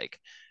touring was like.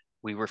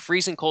 We were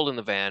freezing cold in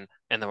the van,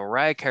 and the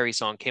Mariah Carey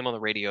song came on the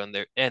radio,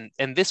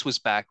 and this was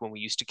back when we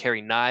used to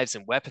carry knives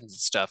and weapons and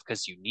stuff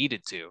because you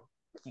needed to.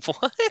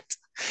 What?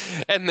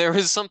 And there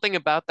was something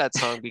about that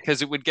song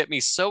because it would get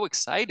me so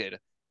excited,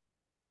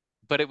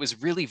 but it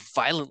was really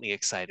violently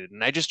excited.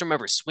 And I just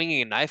remember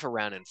swinging a knife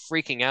around and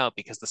freaking out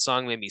because the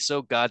song made me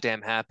so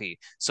goddamn happy.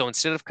 So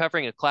instead of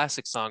covering a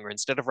classic song or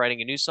instead of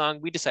writing a new song,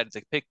 we decided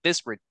to pick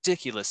this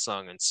ridiculous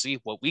song and see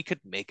what we could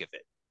make of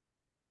it.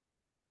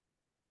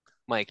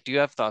 Mike, do you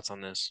have thoughts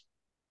on this?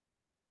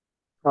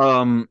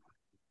 That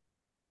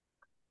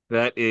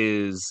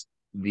is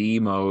the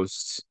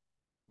most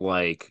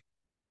like,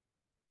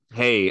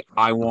 hey,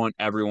 I want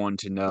everyone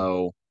to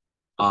know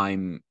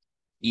I'm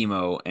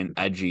emo and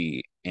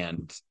edgy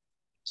and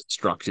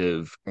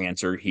constructive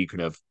answer he could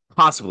have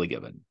possibly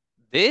given.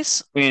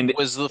 This And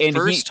was the and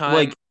first he time.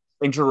 like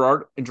and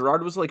Gerard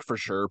was like for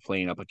sure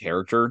playing up a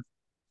character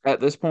at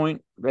this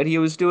point that he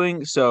was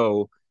doing.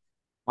 So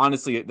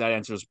honestly, that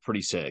answer is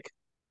pretty sick.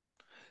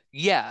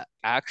 Yeah,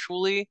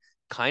 actually,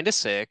 kind of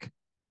sick.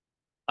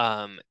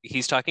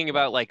 He's talking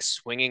about like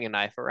swinging a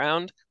knife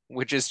around,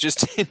 which is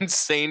just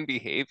insane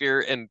behavior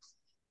and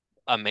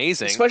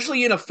amazing.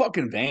 Especially in a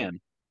fucking van.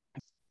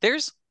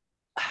 There's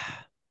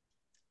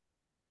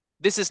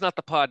this is not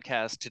the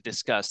podcast to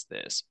discuss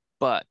this,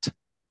 but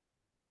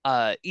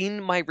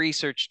in my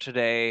research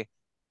today,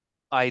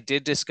 I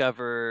did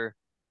discover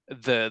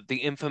the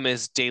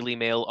infamous Daily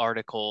Mail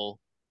article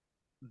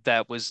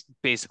that was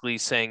basically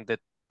saying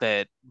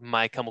that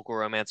My Chemical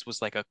Romance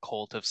was like a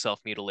cult of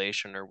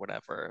self-mutilation or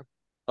whatever.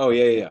 Oh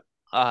yeah.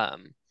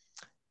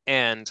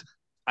 And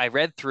I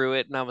read through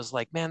it and I was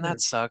like, man,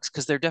 that sucks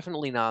because they're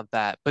definitely not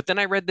that. But then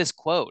I read this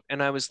quote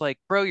and I was like,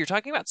 bro, you're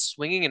talking about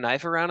swinging a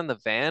knife around in the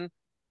van?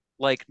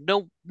 Like,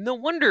 no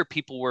wonder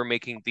people were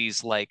making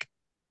these like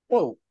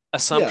Whoa.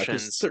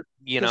 assumptions,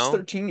 you know?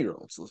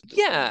 13-year-olds.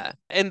 Yeah,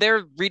 and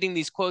they're reading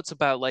these quotes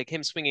about like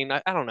him swinging.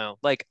 I don't know.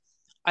 Like,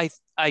 I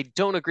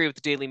don't agree with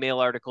the Daily Mail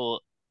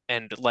article,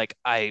 and like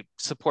I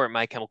support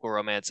My Chemical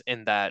Romance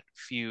in that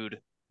feud,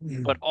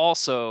 but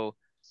also,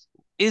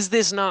 is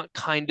this not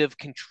kind of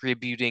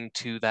contributing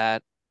to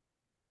that?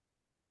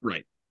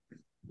 Right.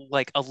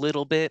 Like a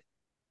little bit.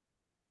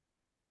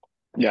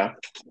 Yeah,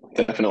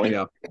 definitely.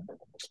 Yeah.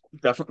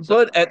 Definitely.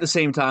 But at the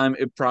same time,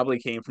 it probably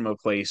came from a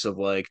place of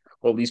like,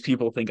 well, these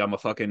people think I'm a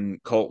fucking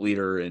cult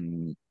leader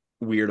and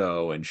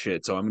weirdo and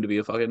shit, so I'm going to be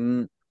a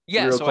fucking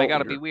Yeah, so I cult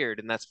gotta leader. be weird,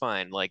 and that's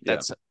fine. Like Yeah.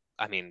 that's,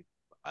 I mean,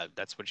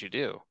 that's what you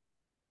do.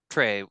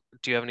 Trey,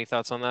 do you have any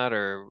thoughts on that,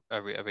 or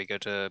are we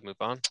good to move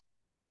on?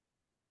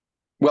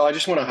 Well, I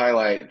just want to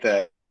highlight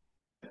that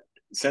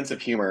sense of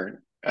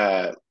humor.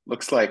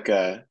 Looks like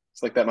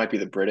it's like that might be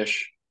the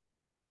British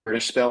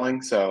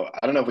spelling. So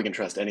I don't know if we can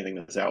trust anything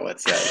this outlet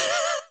says.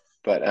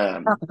 But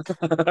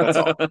that's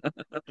all.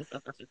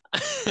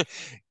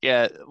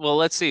 Yeah, well,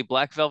 let's see.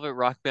 Black Velvet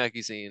Rock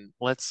Magazine.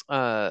 Let's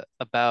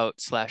about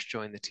 /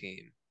 join the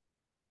team.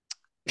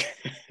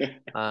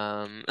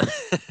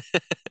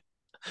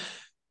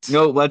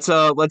 No, let's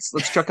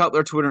check out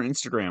their Twitter and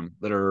Instagram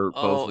that are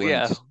both linked.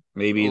 Yeah.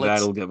 Maybe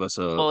Let's- that'll give us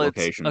a Well,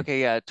 location. okay,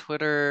 yeah,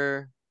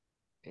 Twitter.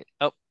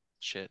 Oh,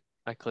 shit.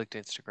 I clicked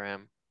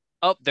Instagram.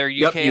 Oh, they're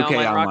Yep, UK UK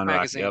Online Rock Online Rock,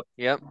 Magazine.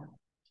 Yep.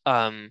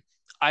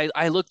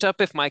 I looked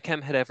up if My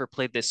Chem had ever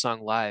played this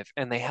song live,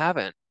 and they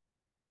haven't,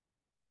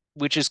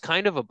 which is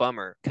kind of a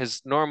bummer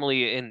because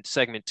normally in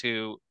segment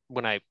 2,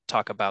 when I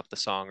talk about the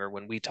song or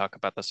when we talk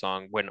about the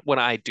song, when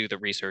I do the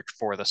research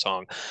for the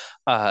song,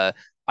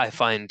 I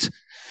find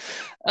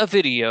a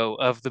video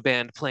of the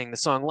band playing the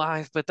song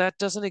live, but that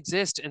doesn't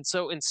exist. And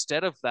so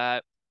instead of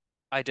that,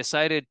 I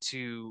decided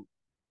to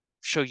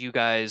show you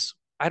guys.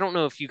 I don't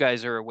know if you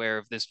guys are aware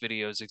of this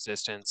video's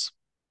existence.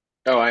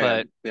 Oh, I But-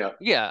 am. Yeah.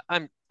 Yeah,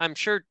 I'm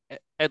sure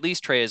at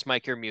least Trey is.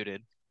 Mike, you're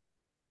muted.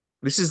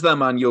 This is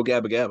them on Yo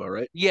Gabba Gabba,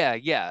 right?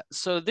 Yeah.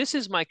 So this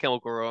is My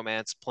Chemical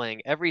Romance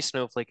playing Every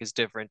Snowflake is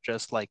Different,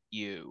 Just Like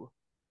You.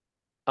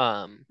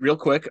 Real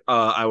quick,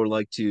 I would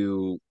like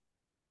to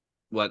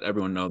let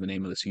everyone know the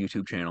name of this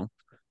YouTube channel.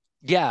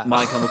 Yeah.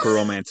 My Chemical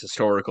Romance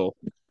Historical.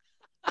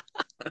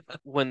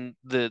 When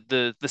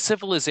the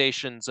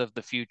civilizations of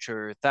the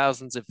future,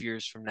 thousands of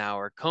years from now,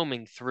 are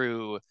combing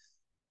through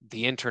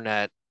the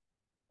internet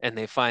and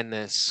they find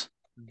this,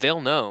 they'll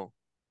know.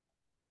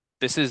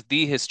 This is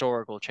the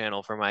historical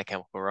channel for My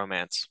Chemical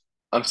Romance.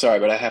 I'm sorry,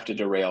 but I have to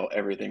derail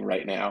everything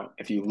right now.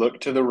 If you look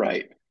to the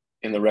right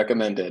in the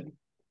recommended,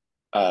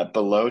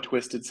 below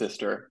Twisted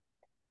Sister,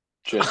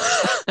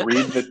 just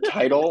read the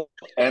title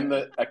and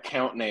the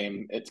account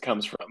name it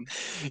comes from.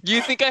 You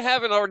think I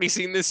haven't already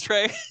seen this,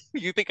 Trey?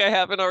 You think I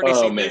haven't already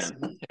Oh seen this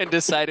man. and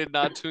decided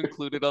not to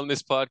include it on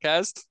this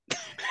podcast?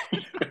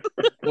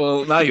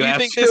 Well, now you You have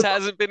think to. this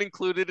hasn't been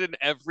included in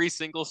every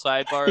single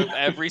sidebar of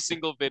every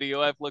single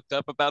video I've looked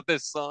up about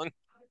this song?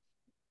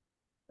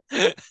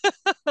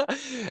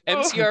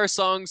 MCR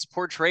songs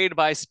portrayed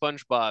by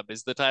SpongeBob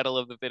is the title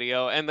of the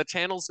video, and the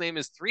channel's name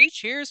is 3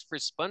 Cheers for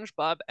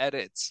SpongeBob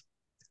Edits.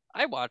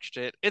 I watched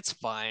it. It's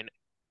fine.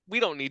 We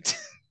don't need to.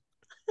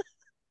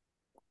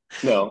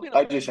 No,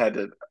 I just had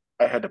to.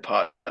 I had to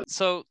pause.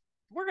 So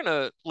we're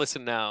gonna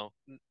listen now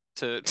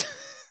to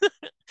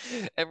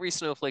Every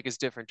Snowflake is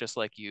Different, Just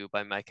Like You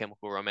by My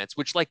Chemical Romance,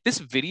 which like this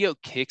video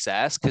kicks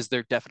ass because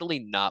they're definitely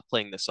not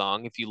playing the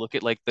song. If you look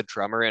at like the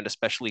drummer and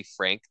especially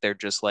Frank, they're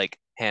just like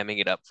hamming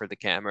it up for the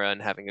camera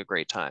and having a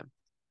great time.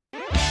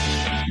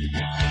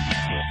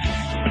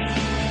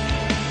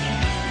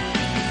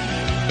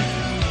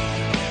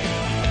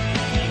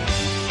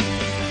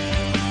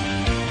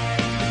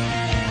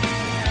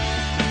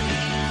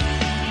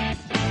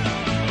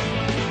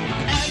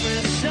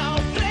 Every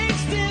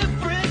snowflake's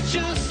different,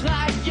 just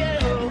like you.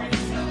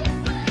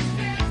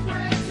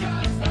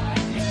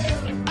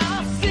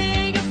 I'll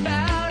sing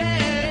about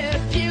it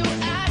if you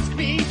ask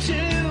me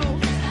to.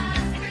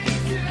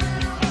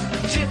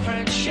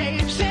 Different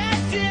shapes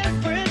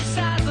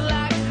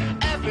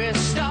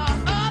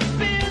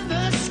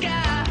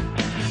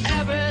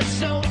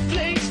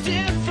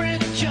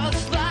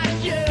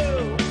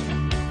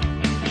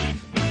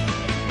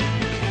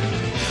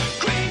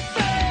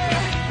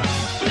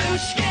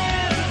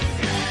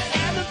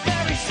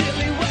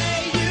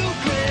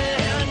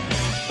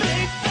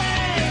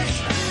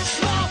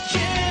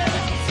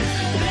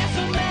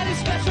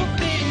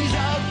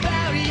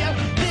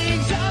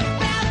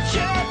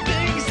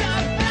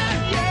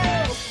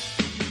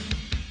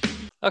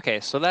Okay,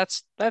 so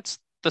that's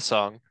the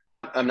song.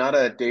 I'm not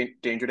a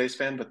Danger Days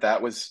fan, but that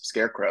was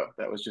Scarecrow.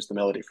 That was just the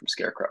melody from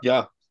Scarecrow.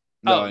 Yeah.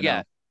 No, Oh I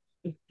yeah,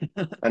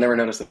 know. I never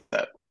noticed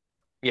that.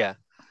 yeah.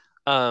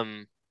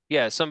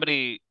 Yeah,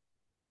 somebody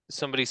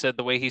said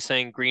the way he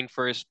sang green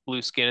first,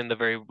 blue skin, and the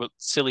very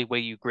silly way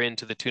you grin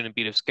to the tune and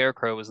beat of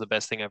Scarecrow was the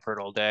best thing I've heard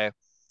all day.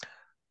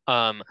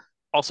 Um,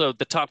 Also,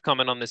 the top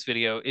comment on this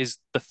video is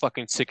the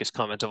fucking sickest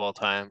comment of all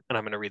time, and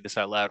I'm going to read this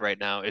out loud right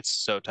now. It's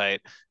so tight.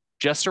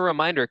 Just a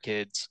reminder,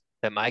 kids,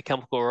 that My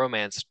Chemical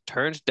Romance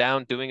turned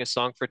down doing a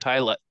song for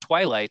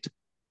Twilight,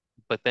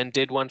 but then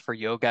did one for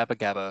Yo Gabba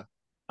Gabba.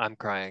 I'm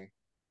crying.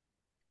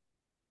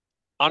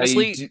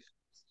 Honestly,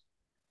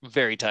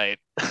 very tight.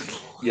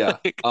 Yeah.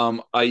 Like,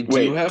 I do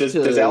Wait, have does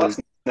to. Alex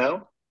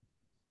know?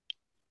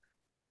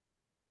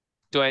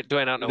 do I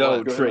not know No,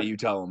 what? Go ahead, Trey, Mike. you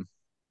tell him.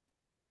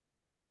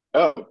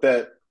 Oh,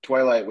 that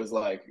Twilight was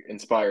like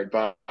inspired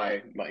by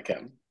My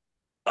Chem.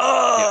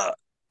 Uh,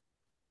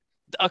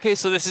 okay,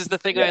 so this is the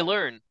thing I Yeah.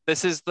 learned.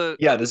 This is the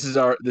Yeah, this is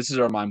our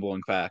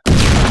mind-blowing fact.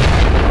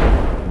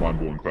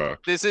 Mind-blowing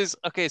fact. This is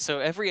okay. So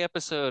every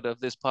episode of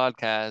this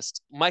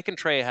podcast, Mike and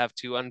Trey have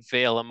to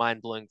unveil a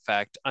mind-blowing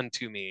fact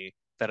unto me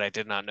that I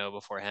did not know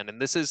beforehand.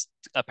 And this is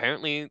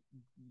apparently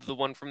the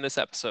one from this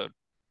episode.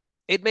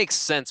 It makes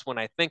sense when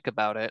I think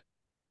about it,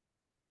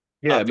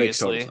 Yeah, it makes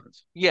total obviously.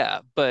 sense. Yeah,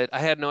 but I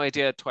had no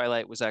idea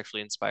Twilight was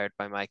actually inspired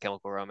by My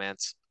Chemical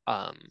Romance.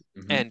 Mhm.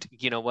 And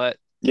you know what?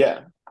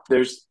 Yeah.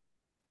 There's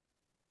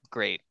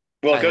Great.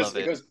 well, I love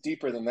it it. goes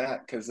deeper than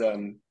that because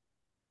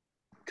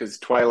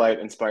Twilight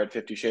inspired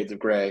 50 Shades of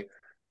Grey,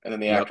 and then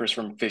the Yep. actress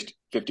from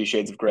 50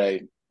 Shades of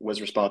Grey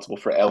was responsible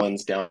for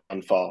Ellen's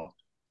downfall.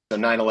 So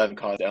 9/11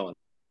 caused Ellen's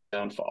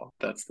downfall.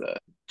 That's the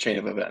chain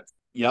of events.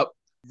 Yep.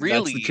 That's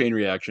Really, the chain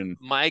reaction.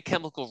 My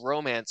Chemical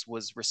Romance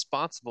was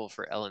responsible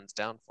for Ellen's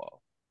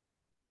downfall.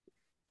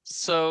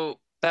 So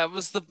that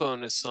was the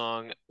bonus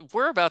song.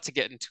 We're about to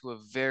get into a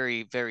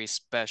very, very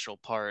special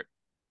part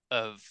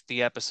of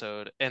the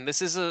episode, and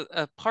this is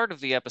a part of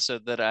the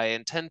episode that I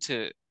intend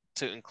to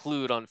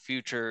include on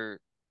future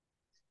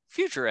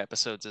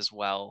episodes as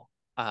well.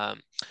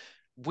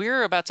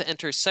 We're about to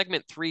enter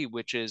segment 3,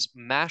 which is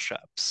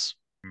mashups.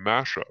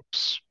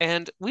 Mashups.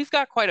 And we've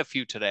got quite a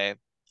few today.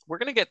 We're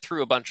going to get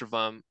through a bunch of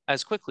them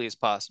as quickly as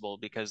possible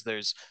because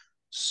there's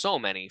so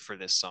many for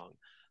this song.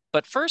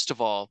 But first of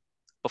all,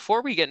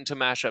 before we get into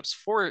mashups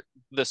for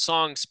the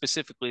song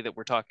specifically that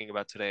we're talking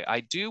about today,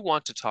 I do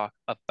want to talk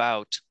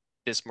about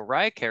this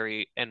Mariah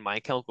Carey and My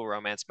Chemical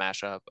Romance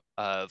mashup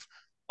of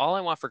All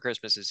I Want for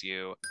Christmas Is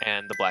You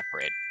and The Black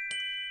Parade.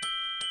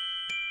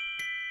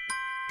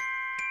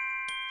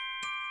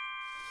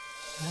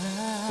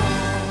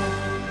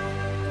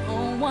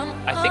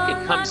 I think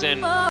it comes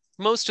in,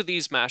 most of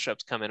these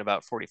mashups come in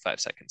about 45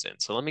 seconds in.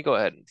 So let me go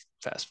ahead and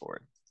fast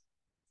forward.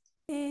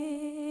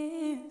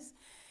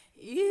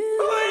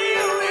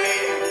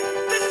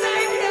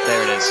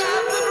 There it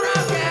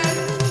is.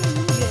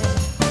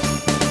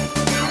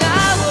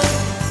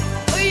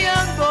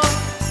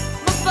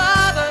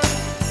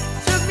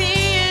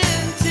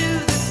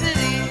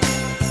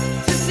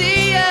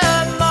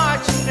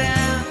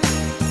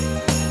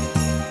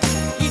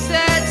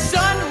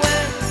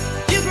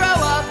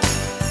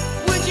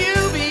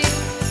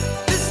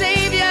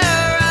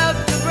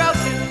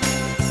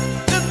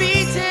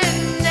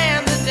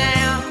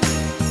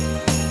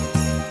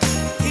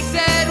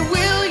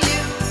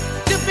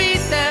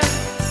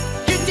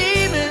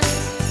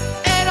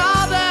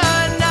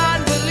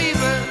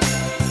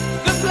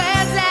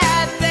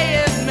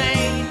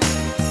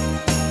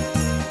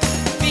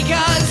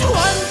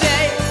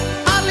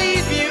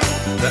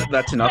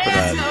 That's enough of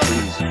that.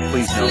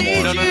 Please, no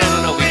more.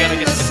 No. We gotta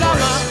get to the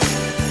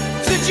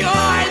chorus. To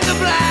join the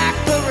Black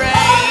Parade.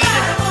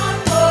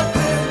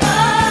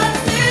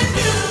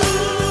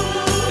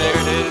 There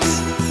it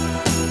is.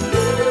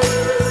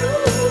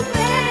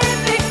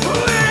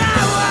 When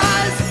I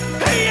was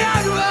a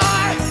young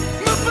boy,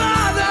 my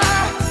father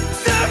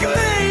took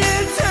me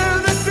into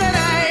the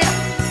city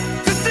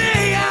to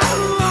see a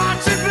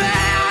marching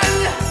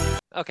band.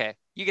 Okay,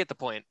 you get the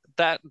point.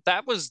 That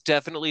was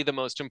definitely the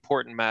most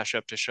important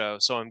mashup to show,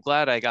 so I'm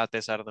glad I got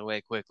this out of the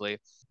way quickly.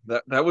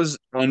 That was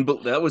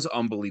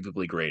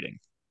unbelievably grating.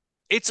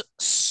 It's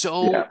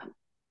so Yeah.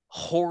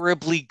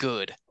 horribly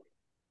good.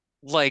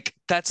 Like,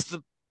 that's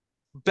the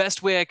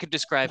best way I could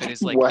describe it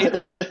is like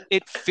What?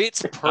 it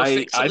fits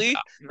perfectly,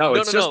 No,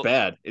 it's no, just no.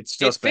 bad. It's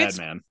just It fits-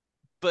 bad, man.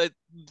 but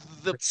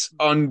the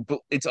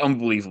It's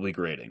unbelievably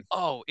grating.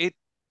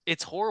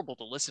 it's horrible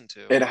to listen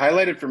to. It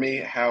highlighted for me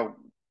how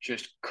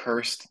just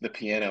cursed the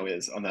piano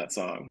is on that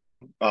song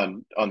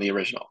on the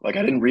original. Like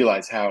I didn't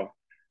realize how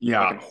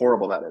Yeah. fucking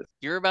horrible that is.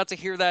 You're about to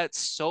hear that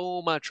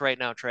so much right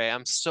now, Trey.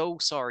 I'm so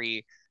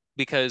sorry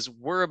because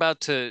we're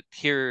about to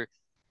hear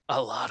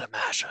a lot of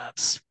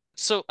mashups.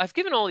 So I've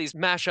given all these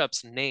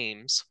mashups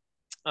names.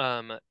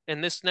 And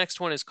this next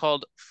one is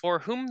called For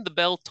Whom the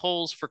Bell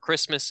Tolls for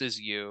Christmas Is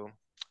You.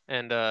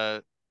 And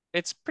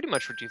it's pretty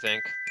much what you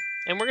think.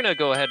 And we're gonna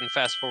go ahead and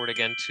fast forward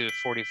again to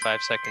 45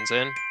 seconds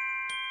in.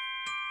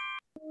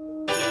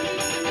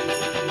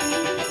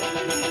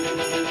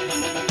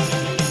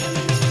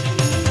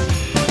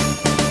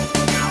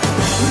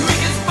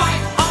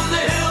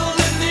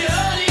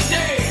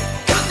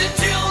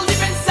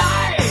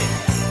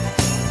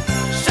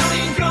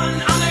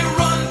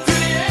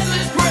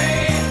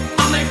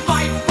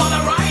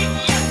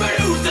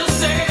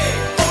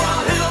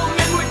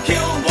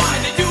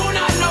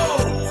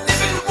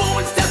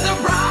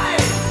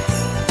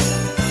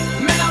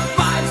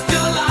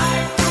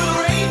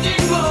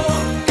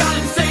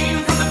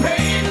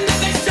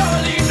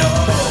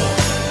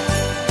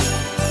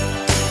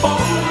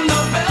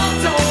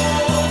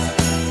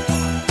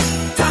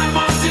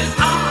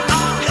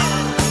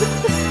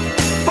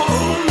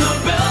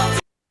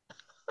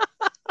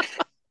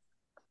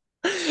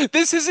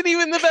 This isn't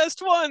even the best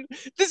one.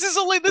 This is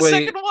only the Wait.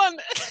 second one.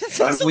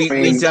 We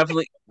mean,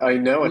 definitely I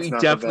know it's we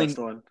not definitely the best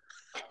one.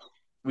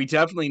 we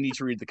definitely need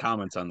to read the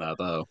comments on that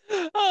though.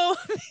 Oh,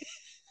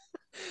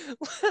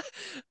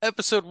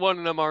 episode 1,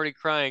 and I'm already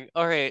crying.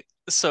 All right,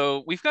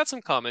 so we've got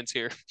some comments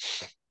here.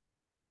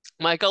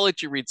 Mike, I'll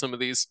let you read some of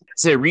these.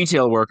 As a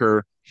retail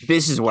worker,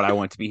 this is what I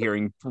want to be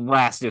hearing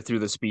blasted through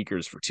the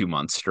speakers for 2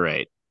 months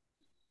straight.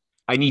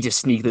 I need to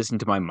sneak this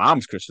into my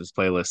mom's Christmas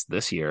playlist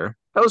this year.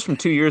 That was from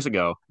 2 years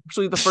ago.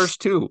 Actually, the first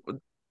two.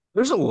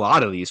 There's a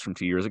lot of these from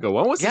 2 years ago.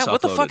 When was this Yeah,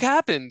 what the fuck uploaded?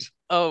 happened?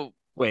 Oh,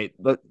 Wait,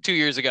 but 2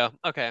 years ago.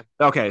 Okay.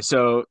 okay,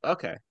 so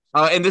okay.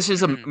 And this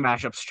is a Mhm.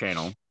 mashups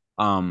channel.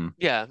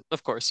 Yeah,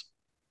 of course.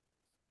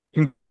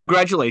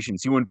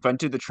 Congratulations, you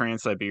invented the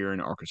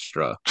Trans-Siberian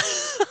Orchestra.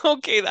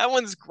 Okay, that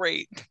one's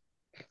great.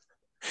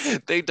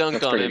 They dunk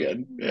That's on pretty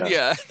him. good.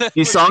 Yeah. that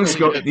These was songs really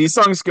go good. these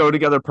songs go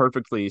together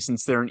perfectly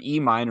since they're in E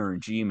minor and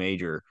G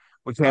major,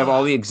 which have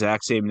all the Ah,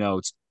 exact same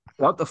notes.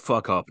 Shut the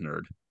fuck up,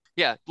 nerd.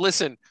 yeah,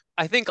 listen,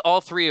 I think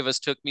all three of us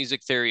took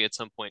music theory at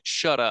some point.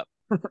 Shut up.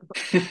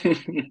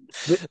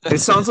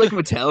 It sounds like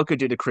Metallica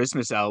did a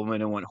Christmas album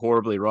and it went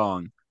horribly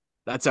wrong.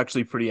 That's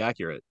actually pretty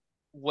accurate.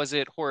 Was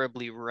it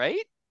horribly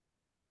right?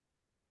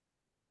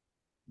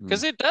 Hmm,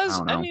 Because it I does.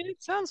 don't I know. mean,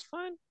 it sounds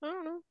fine. I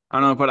don't know. I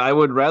don't know, but I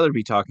would rather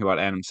be talking about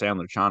Adam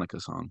Sandler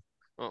Chanukah song,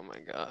 Oh my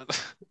God.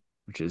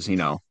 which is,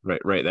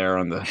 right there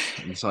on the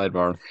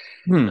sidebar.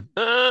 Hmm.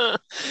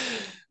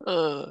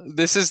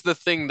 This is the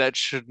thing that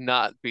should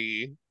not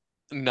be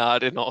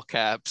not in all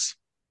caps.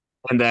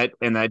 And that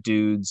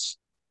dude's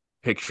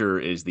picture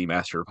is the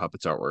Master of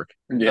Puppets artwork.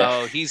 Yeah.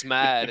 Oh, he's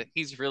mad.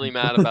 He's really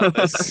mad about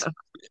this.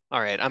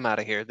 All right, I'm out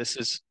of here.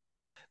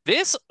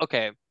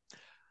 Okay.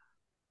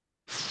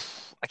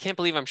 I can't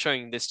believe I'm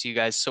showing this to you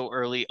guys so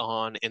early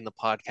on in the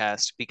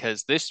podcast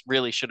because this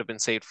really should have been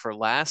saved for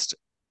last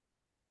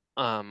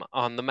on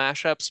the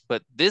mashups,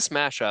 but this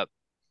mashup,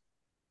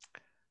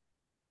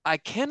 I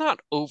cannot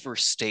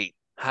overstate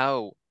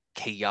how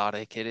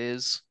chaotic it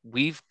is.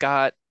 We've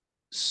got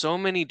so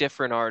many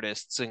different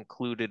artists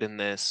included in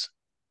this,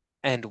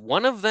 and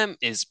one of them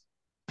is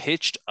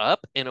pitched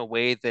up in a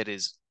way that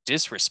is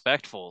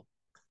disrespectful.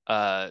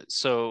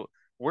 So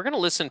we're going to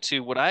listen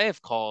to what I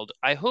have called,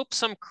 I hope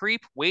some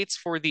creep waits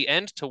for the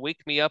end to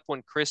wake me up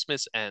when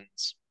Christmas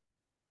ends.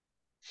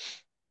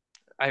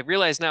 I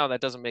realize now that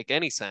doesn't make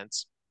any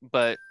sense,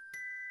 but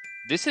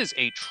this is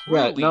a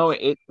Yeah, truly no,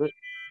 it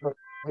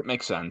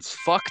makes sense.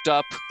 fucked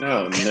up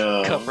Oh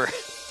no. cover.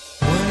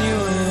 When you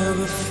were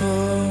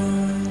before,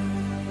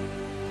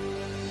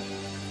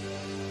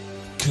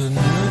 couldn't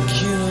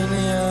look you in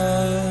the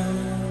eye.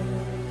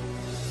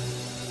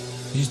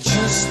 You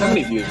just How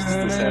many like views does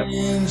this have? an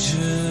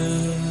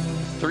angel.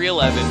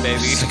 311, baby.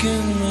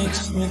 Skin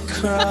makes me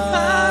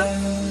cry.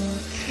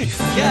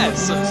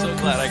 Yes, I'm so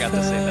glad I got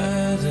to say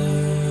that.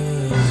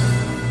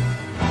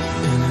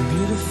 In a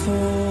beautiful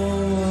world.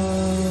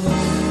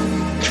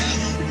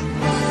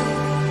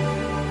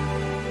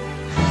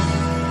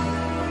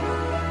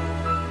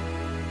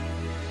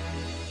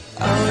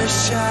 I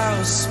wish I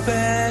was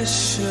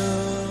special.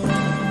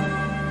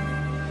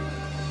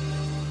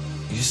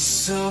 You're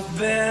so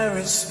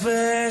very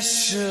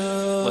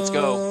special. Let's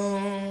go.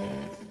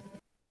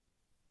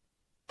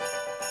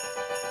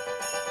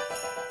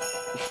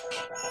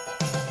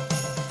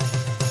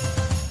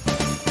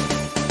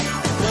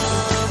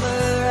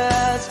 Summer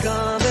has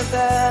come and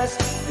passed.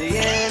 The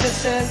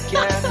innocent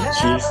can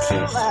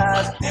Jesus.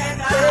 last.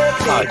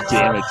 God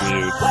damn it,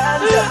 dude.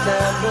 When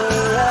September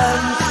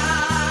ends,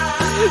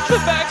 The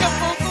backup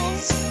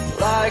vocals.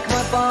 like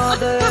my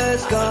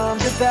father's come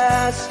to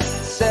pass.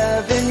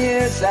 7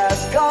 years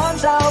has gone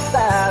so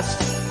fast.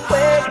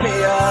 Wake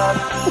me up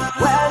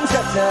when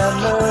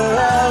September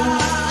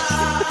ends.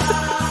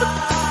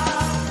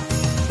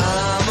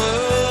 I'm a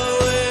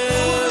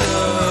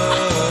widow.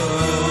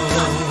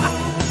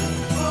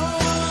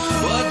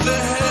 What the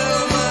hell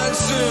am I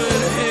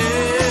doing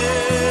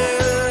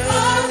here?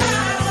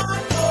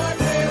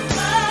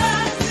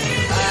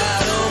 I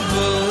don't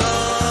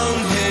belong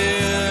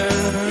here.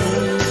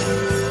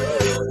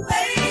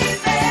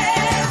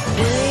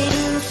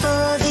 Waiting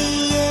for the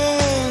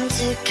end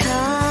to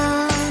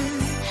come,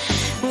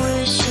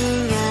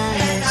 wishing I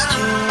had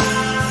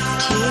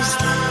strength to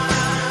stand.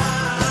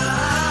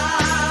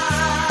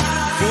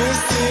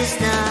 This is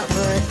not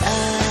what I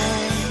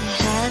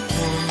had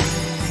planned.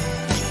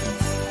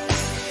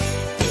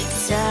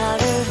 It's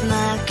out of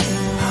my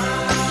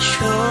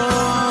control.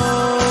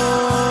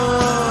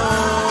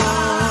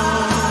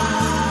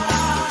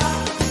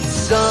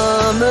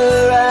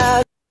 Summer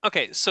has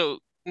Okay, so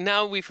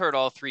now we've heard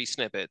all three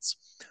snippets.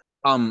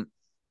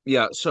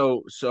 Yeah,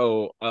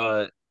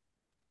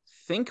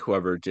 think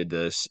whoever did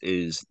this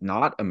is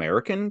not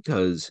American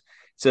because it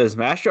says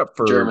mashup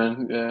for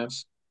German, yeah.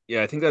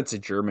 Yeah, I think that's a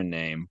German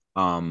name.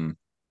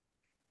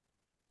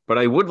 But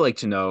I would like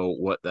to know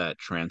what that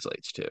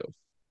translates to.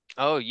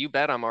 Oh, you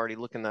bet I'm already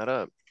looking that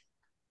up.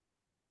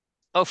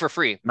 Oh, for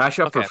free.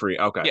 Mashup for Okay. free.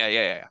 Okay.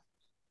 Yeah.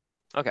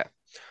 Okay.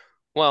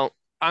 Well,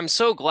 I'm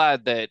so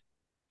glad that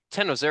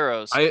Tenno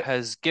I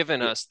has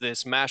given us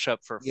this mashup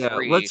for yeah,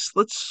 free.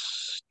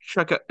 let's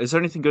check out. Is there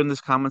anything good in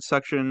this comment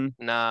section?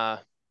 Nah.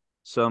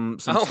 Some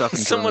Oh, stuff in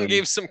someone German.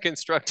 gave some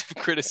constructive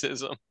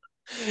criticism.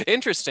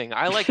 Interesting.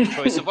 I like the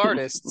choice of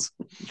artists.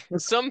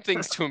 Some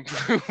things to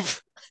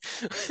improve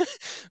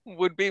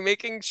would be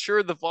making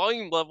sure the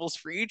volume levels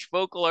for each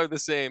vocal are the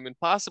same and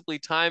possibly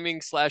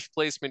timing /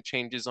 placement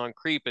changes on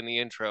creep in the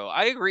intro.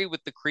 I agree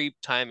with the creep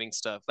timing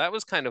stuff. That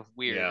was kind of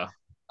weird. Yeah.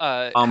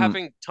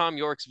 Having Tom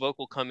York's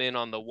vocal come in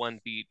on the one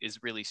beat is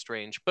really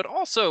strange, but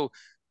also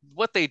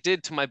what they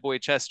did to my boy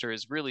Chester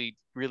is really,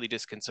 really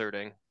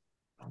disconcerting.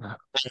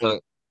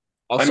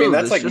 Also, I mean,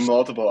 that's this like just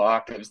multiple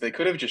octaves. They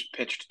could have just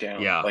pitched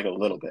down Yeah. like a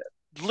little bit.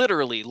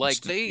 Literally,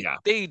 like Yeah.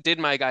 they did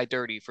my guy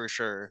dirty for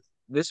sure.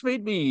 This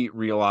made me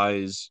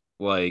realize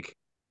like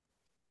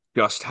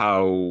just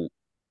how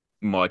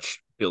much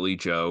Billy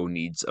Joe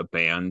needs a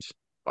band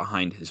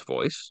behind his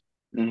voice.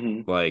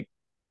 Hmm. Like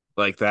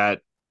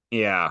that.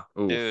 Yeah.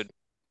 Oof. Dude.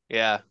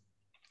 Yeah.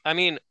 I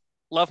mean,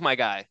 love my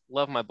guy,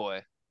 love my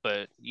boy,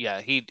 but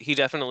yeah, he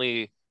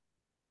definitely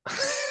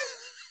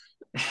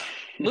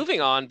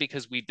moving on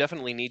because we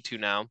definitely need to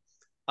now.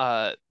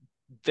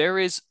 There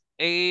is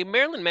a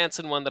Marilyn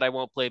Manson one that I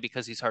won't play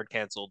because he's hard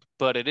canceled,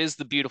 but it is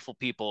The Beautiful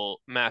People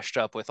mashed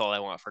up with All I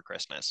Want for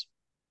Christmas.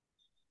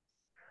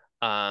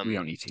 We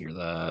don't need to hear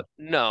that.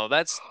 No,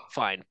 that's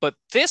fine. But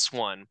this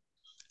one,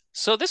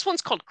 so this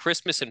one's called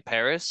Christmas in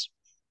Paris.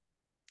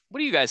 What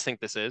do you guys think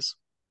this is?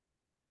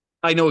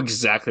 I know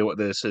exactly what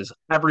this is.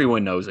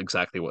 Everyone knows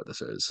exactly what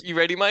this is. You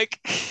ready, Mike?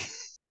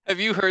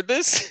 Have you heard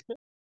this?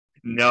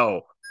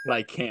 No, but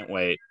I can't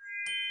wait.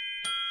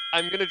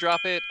 I'm gonna drop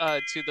it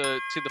to the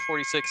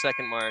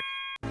 46-second mark.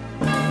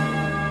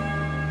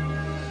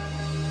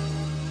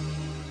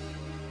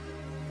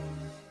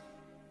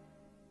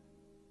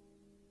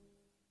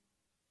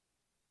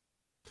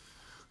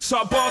 So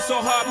I ball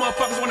so hard,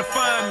 motherfuckers wanna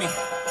find me.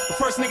 The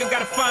first niggas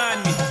gotta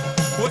find me.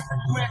 What's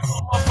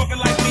motherfucker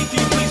like me? Can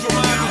you please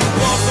remind me?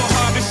 Ball so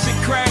hard, this shit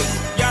crazy.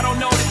 Y'all don't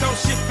know that those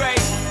shit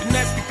fake. The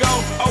next to go,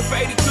 0 for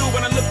 82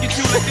 when I look at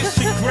you like this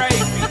shit gravy.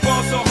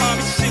 Ball so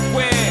hard, this shit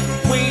weird.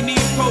 We ain't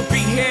even supposed to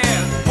be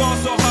here. Ball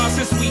so hard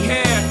since we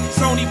here.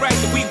 It's only right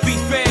that we be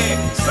fair.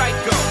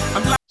 Psycho.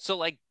 I'm like. So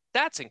like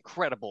that's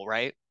incredible,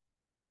 right?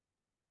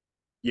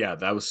 Yeah,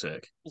 that was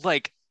sick.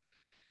 Like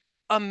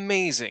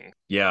amazing.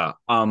 Yeah.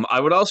 I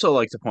would also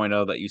like to point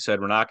out that you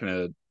said we're not going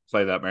to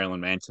play that Marilyn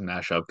Manson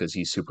mashup because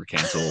he's super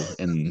canceled,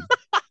 and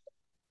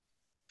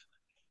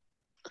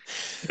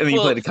then you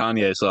played a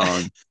Kanye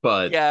song.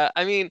 But yeah,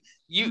 I mean,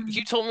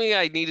 you told me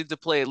I needed to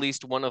play at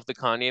least one of the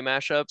Kanye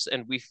mashups,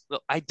 and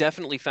I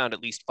definitely found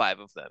at least 5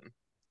 of them.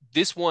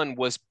 This one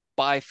was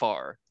by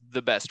far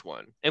the best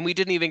one, and we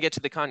didn't even get to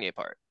the Kanye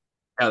part.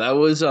 yeah, that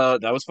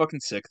was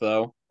fucking sick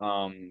though.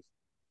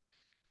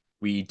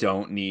 We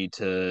don't need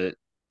to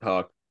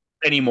talk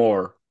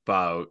anymore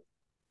about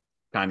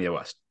Kanye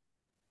West.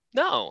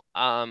 No,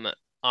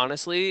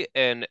 honestly,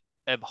 an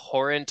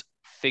abhorrent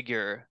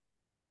figure,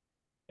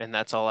 and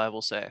that's all I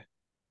will say.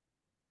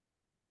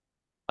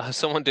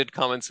 Someone did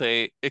comment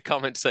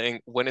saying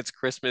when it's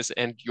Christmas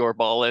and you're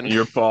ballin'.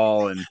 You're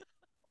balling.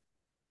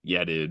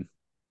 Yeah, dude.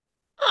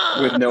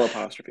 With no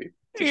apostrophe.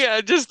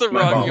 Yeah, just the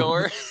My wrong ball.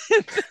 your.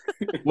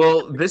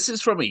 Well, this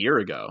is from a year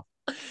ago.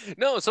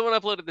 No, someone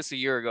uploaded this a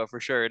year ago for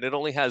sure, and it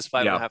only has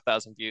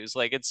 5,500 views.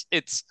 Like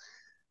it's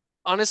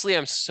honestly,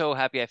 I'm so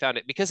happy I found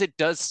it because it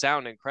does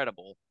sound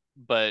incredible.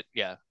 But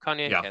yeah,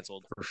 Kanye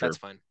canceled. For sure. That's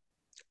fine.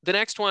 The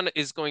next one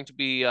is going to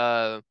be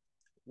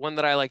one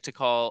that I like to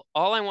call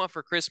All I Want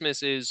for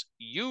Christmas is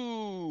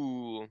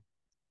You.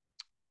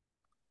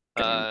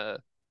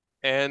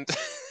 And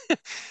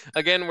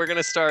again, we're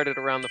gonna start at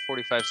around the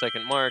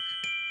 45-second mark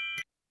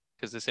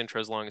because this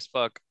intro is long as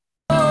fuck.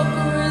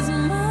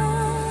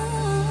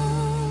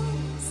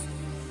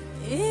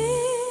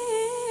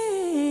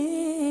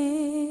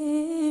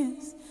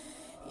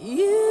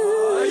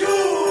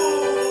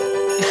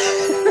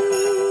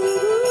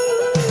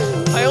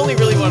 I only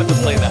really wanted to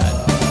play that.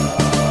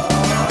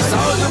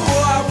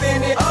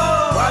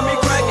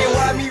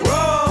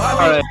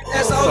 All right,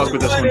 fuck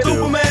with this one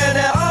too.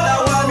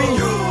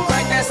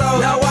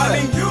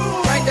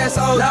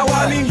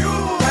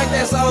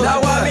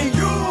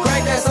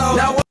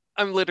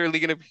 I'm literally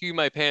gonna pee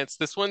my pants.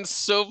 This one's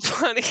so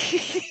funny.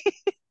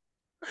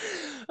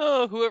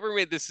 Oh, whoever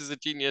made this is a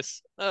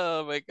genius.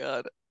 Oh my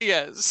God.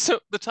 Yeah, so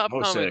the top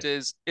comment sick.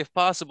 is, if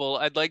possible,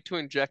 I'd like to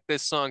inject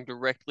this song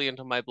directly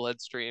into my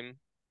bloodstream.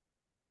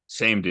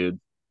 Same, dude.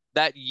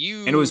 That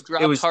you And it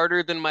dropped was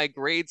harder than my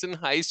grades in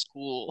high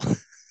school.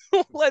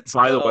 Let's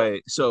By go. the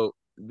way, so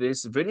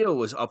this video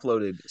was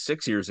uploaded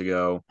 6 years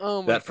ago.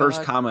 Oh my That first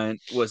God. comment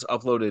was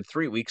uploaded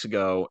 3 weeks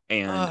ago,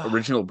 and Ugh.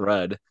 Original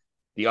Bread,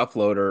 the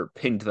uploader,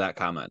 pinned that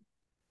comment.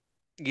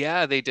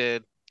 Yeah, they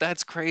did.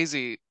 That's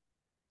crazy.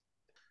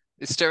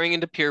 Staring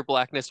into pure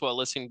blackness while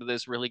listening to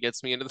this really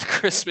gets me into the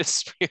Christmas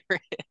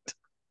spirit.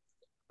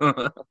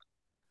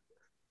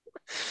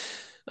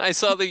 I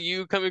saw the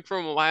you coming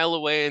from a mile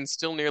away and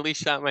still nearly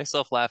shot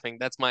myself laughing.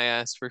 That's my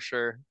ass for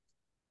sure.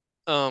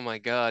 Oh my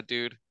God,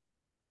 dude.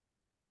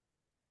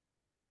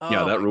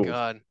 Yeah, Oh that my rules.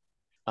 God.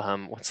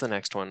 What's the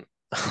next one?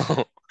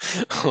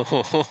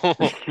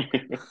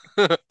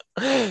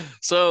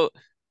 So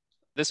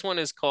this one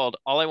is called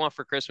All I Want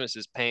for Christmas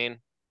is Pain.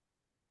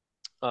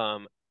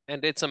 And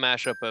it's a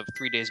mashup of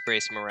 3 Days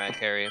Grace and Mariah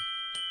Carey.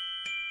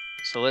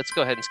 So let's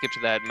go ahead and skip to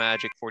that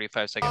magic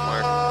 45-second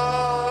mark.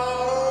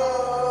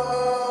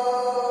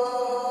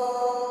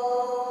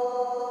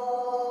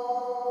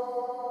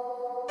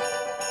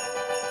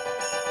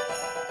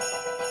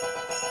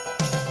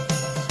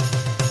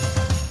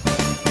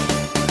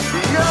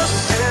 You're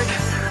sick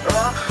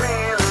of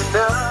feeling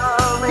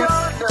numb.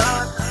 You're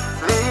not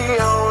the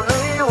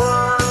only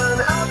one.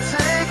 I'll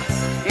take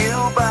you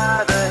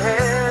by the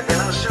hand and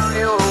I'll show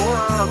you a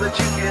world that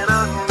you can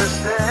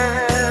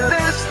understand.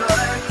 This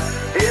life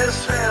is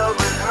filled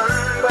with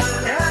hurt,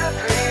 but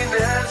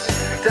happiness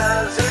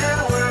doesn't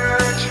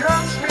work.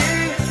 Trust me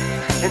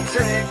and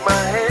take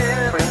my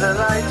hand. When the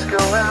lights go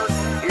out,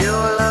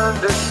 you'll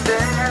understand.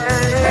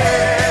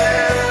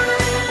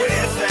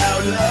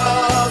 Without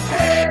love,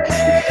 can't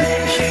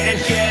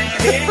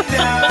get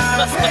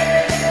enough.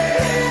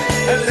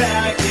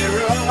 Like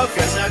you're off,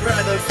 'cause I'd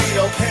rather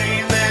feel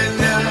pain than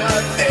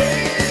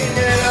nothing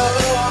at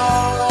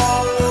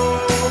all.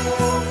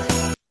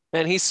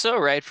 And he's so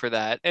right for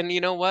that. And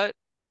you know what?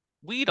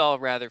 We'd all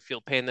rather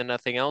feel pain than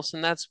nothing else,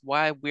 and that's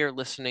why we're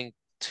listening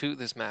to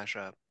this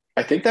mashup.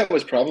 I think that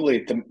was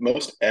probably the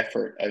most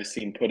effort I've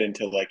seen put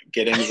into like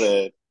getting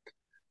the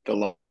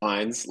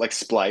lines like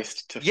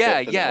spliced to Yeah,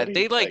 fit the yeah,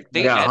 melody.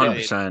 they Yeah,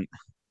 edited. 100%.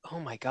 Oh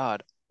my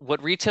God.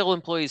 What retail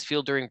employees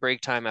feel during break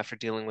time after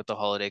dealing with the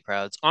holiday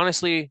crowds.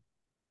 Honestly,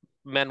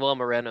 Manuel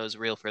Moreno is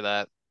real for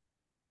that.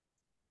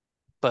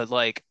 But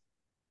like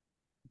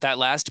that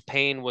last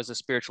pain was a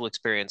spiritual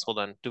experience. Hold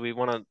on. Do we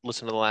want to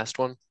listen to the last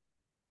one?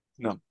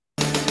 No.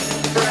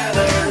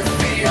 Rather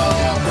feel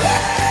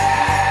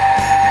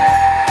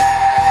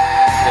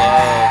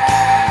Whoa.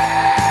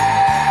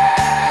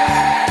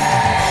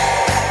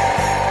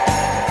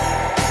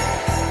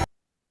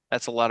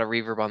 That's a lot of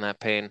reverb on that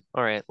pain.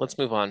 All right, let's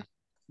move on.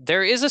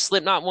 There is a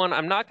Slipknot one.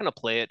 I'm not gonna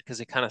play it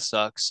because it kind of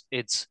sucks.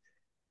 It's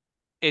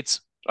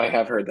I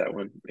have heard that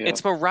one. Yeah.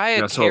 it's Mariah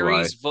Yeah, so have I.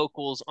 Carey's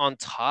vocals on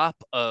top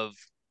of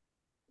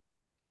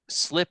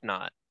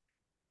Slipknot,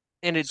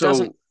 and it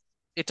So,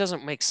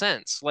 doesn't make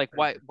sense. Like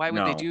why would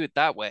they no. do it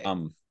that way?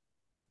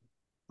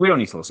 We don't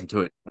need to listen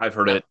to it. I've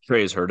heard No. it.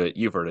 Trey's heard it.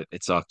 You've heard it.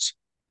 It sucks.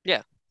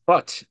 Yeah.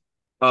 But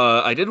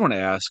I did want to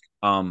ask,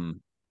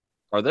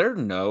 are there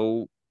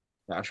no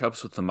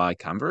mashups with the My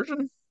Chem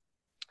version?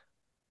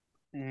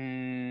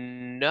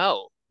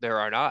 No, there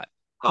are not.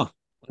 Oh,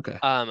 okay.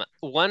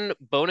 One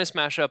bonus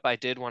mashup I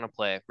did want to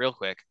play real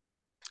quick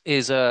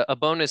is a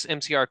bonus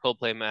MCR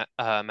Coldplay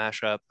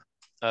mashup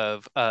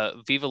of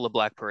Viva La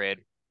Black Parade.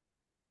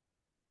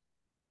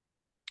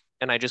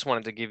 And I just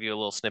wanted to give you a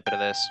little snippet of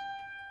this.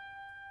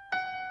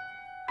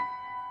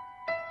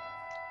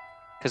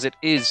 Because it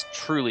is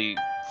truly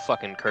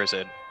fucking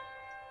cursed.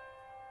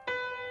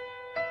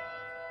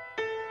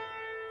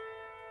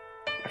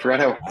 I forgot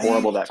how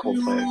horrible that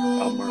Coldplay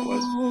album art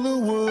was.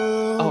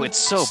 Oh, it's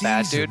so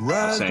bad, dude.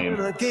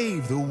 Same. I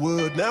gave the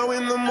word. Now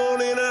in the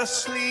morning I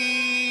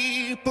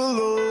sleep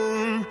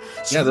alone.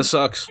 Yeah, this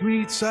sucks.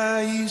 Streets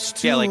I used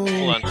to Yeah, like, hold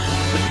on.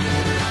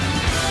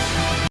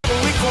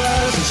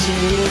 requires a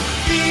shield.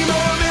 Be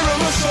more mirror,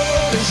 my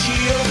sword and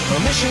shield. A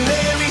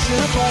missionaries in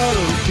a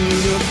bottle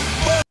field.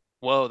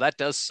 Whoa, that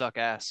does suck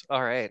ass.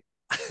 All right.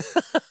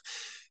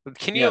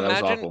 Can you Yeah, that was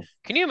imagine? awful.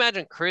 Can you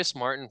imagine Chris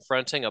Martin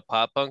fronting a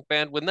pop punk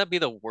band? Wouldn't that be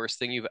the worst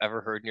thing you've ever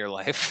heard in your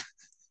life?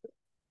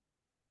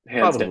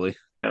 Hands Probably.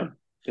 down.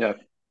 Yeah.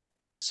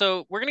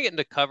 So we're gonna get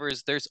into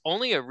covers. There's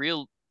only a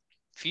real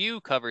few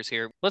covers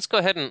here. Let's go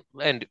ahead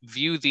and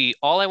view the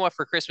All I Want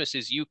for Christmas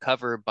Is You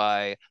cover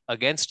by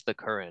Against the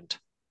Current.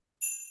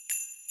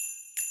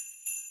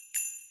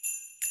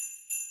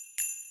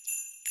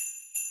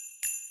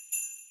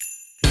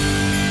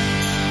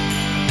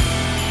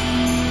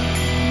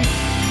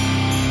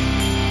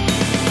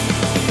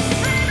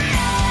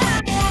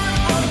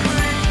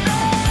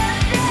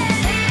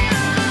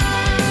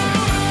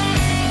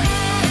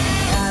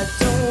 I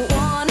don't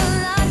want a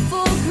lot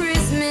for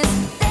Christmas.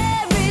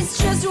 There is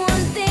just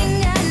one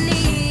thing I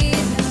need.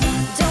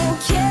 Don't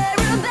care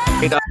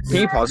about Hey,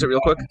 can you pause it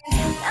real quick?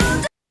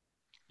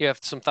 You have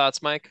some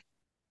thoughts, Mike?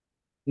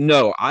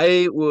 No,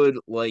 I would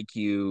like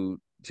you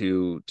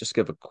to just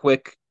give a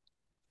quick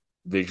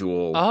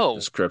visual Oh,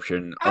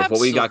 description of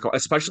what we got going.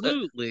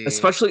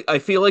 Especially, I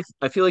feel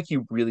like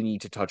you really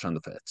need to touch on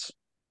the fits.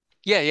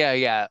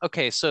 Yeah.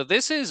 Okay, so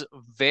this is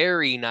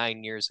very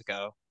 9 years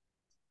ago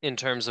in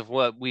terms of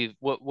what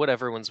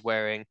everyone's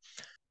wearing.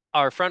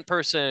 Our front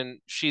person,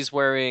 she's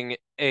wearing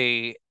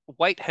a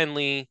white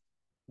Henley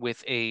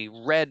with a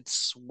red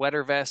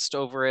sweater vest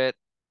over it.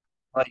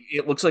 Like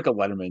it looks like a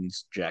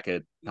Letterman's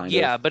jacket, kind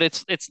Yeah, of. but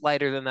it's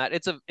lighter than that.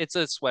 It's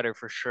a sweater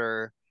for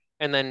sure.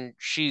 And then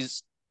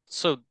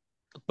so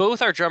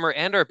both our drummer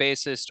and our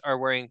bassist are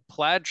wearing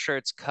plaid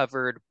shirts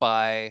covered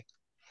by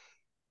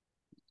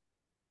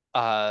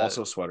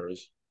Also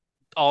sweaters.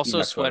 also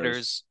V-neck sweaters.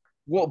 sweaters.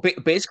 Well,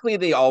 basically,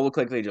 they all look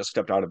like they just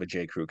stepped out of a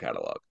J. Crew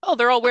catalog. Oh,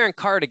 they're all wearing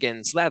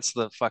cardigans. That's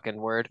the fucking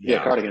word.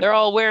 Yeah, cardigan. They're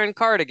all wearing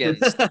cardigans.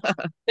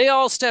 They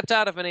all stepped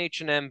out of an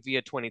H&M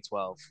via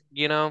 2012.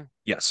 You know,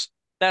 Yes.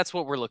 that's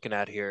what we're looking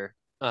at here.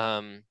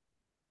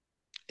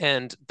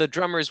 And the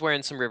drummer's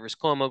wearing some Rivers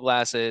Cuomo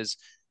glasses.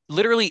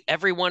 Literally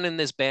everyone in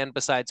this band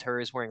besides her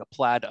is wearing a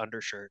plaid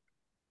undershirt.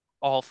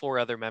 All 4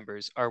 other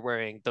members are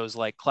wearing those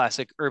like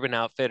classic Urban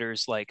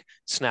Outfitters like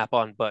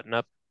snap-on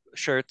button-up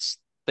shirts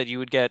that you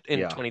would get in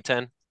Yeah.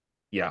 2010.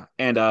 Yeah,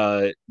 and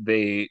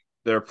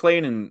they're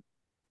playing in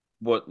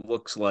what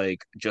looks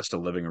like just a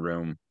living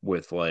room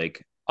with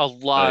like A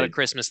lot Uh, of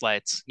Christmas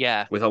lights.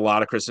 Yeah. with a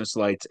lot of Christmas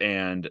lights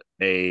and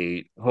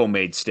a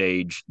homemade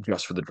stage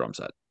just for the drum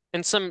set.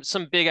 And some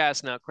big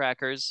ass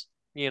nutcrackers.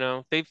 You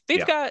know, they've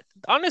Yeah. got,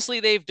 honestly,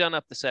 they've done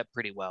up the set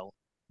pretty well.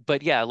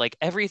 But yeah, like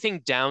everything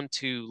down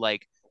to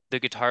like the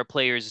guitar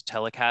player's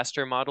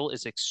Telecaster model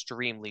is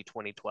extremely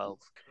 2012.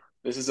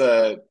 This is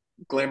a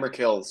Glamour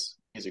Kills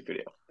music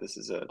video. This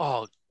is a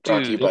Oh, brought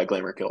to you dude, by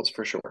Glamour Kills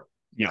for sure.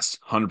 Yes,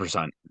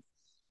 100%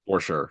 for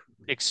sure.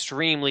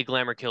 extremely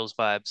Glamour Kills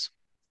vibes.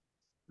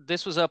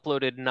 This was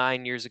uploaded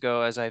 9 years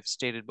ago, as I've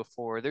stated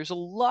before. There's a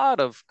lot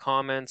of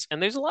comments,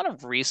 and there's a lot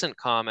of recent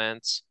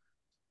comments.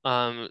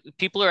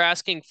 People are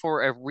asking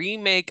for a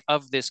remake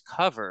of this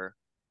cover,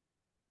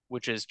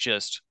 which is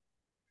just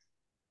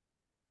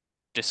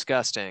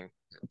disgusting.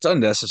 It's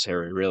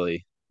unnecessary,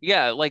 really.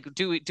 Yeah, like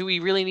do we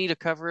really need a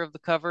cover of the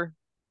cover?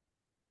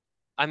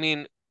 I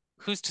mean,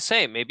 who's to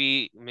say?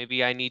 Maybe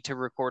I need to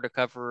record a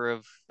cover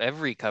of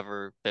every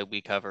cover that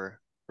we cover,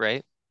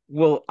 right?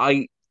 Well,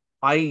 I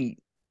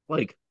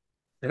like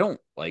I don't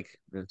like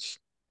it's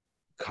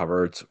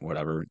cover, it's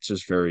whatever. It's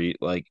just very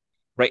like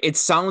right. It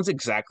sounds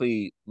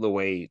exactly the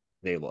way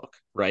they look,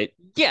 right?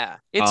 Yeah,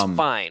 it's Um,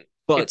 fine.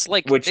 But It's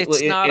like which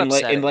it's not and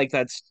upsetting. like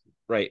that's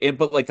right.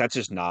 But like that's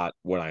just not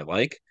what I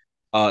like.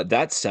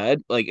 That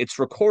said, like it's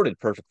recorded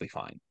perfectly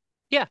fine.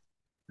 Yeah,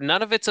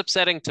 none of it's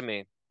upsetting to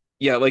me.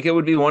 Yeah, like it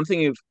would be one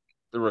thing if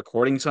the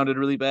recording sounded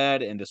really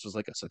bad and this was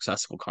like a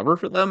successful cover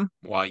for them,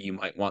 why you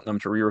might want them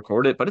to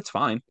re-record it, but it's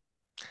fine.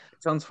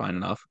 It sounds fine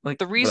enough. Like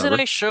The reason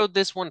whatever. I showed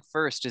this one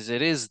first is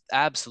it is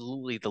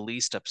absolutely the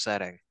least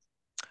upsetting.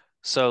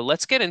 So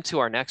let's get into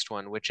our next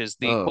one, which is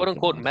the Oh, quote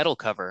unquote God. metal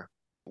cover,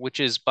 which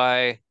is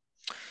by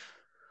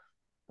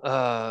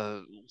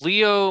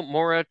Leo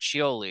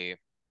Moracchioli.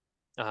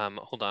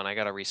 Hold on, I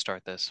gotta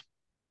restart this.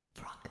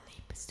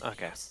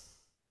 Okay.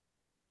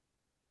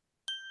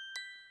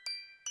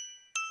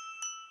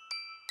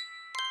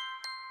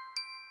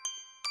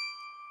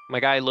 My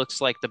guy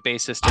looks like the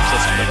bassist of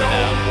System of a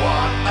Down.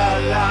 Want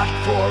a lot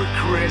for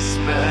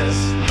Christmas.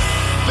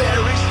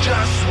 There is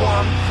just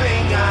one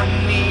thing I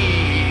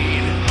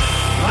need.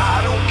 I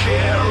don't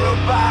care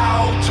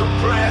about the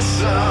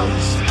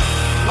presents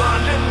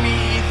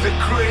underneath the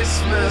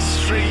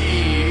Christmas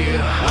tree.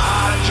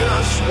 I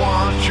just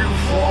want you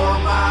for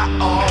my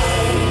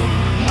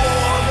own,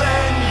 more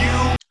than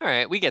you. All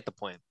right, we get the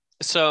point.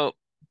 So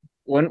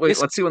Wait,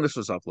 This- let's see when this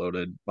was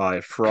uploaded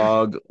by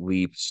Frog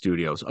Leap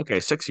Studios. Okay,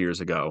 6 years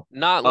ago.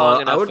 not long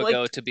I enough would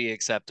ago like to be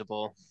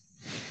acceptable.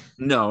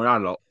 No,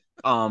 not at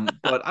all.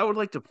 But I would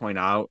like to point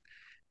out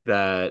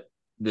that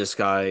this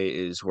guy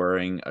is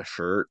wearing a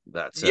shirt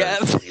that says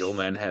Yeah. real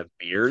men have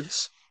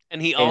beards. And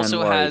he And, also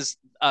like- has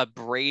a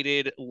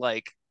braided,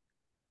 like,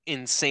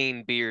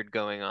 insane beard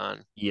going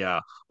on. Yeah.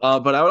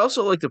 But I would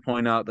also like to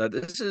point out that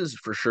this is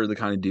for sure the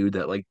kind of dude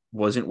that like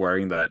wasn't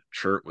wearing that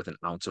shirt with an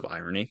ounce of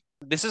irony.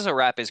 This is a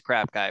rap is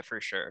crap guy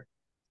for sure.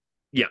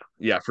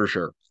 Yeah, for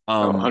sure.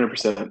 Oh,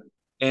 100%.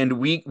 And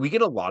we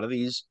get a lot of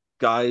these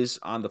guys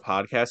on the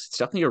podcast. It's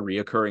definitely a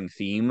reoccurring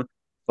theme,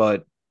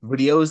 but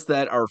videos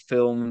that are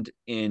filmed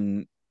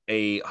in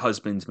a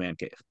husband's man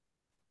cave.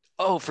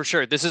 Oh, for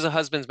sure. This is a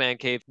husband's man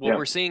cave. What Yeah.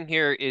 we're seeing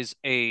here is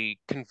a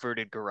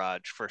converted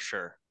garage for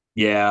sure.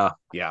 Yeah.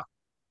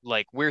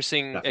 Like we're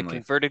seeing a Definitely.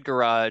 converted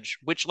garage,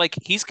 which like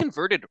he's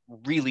converted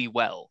really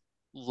well.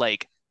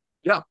 Like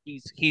Yeah.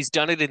 he's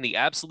done it in the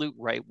absolute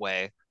right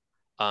way.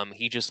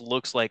 He just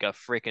looks like a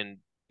freaking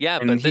yeah,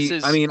 And but this he,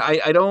 is I mean,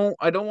 I don't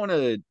want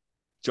to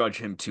judge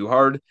him too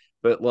hard,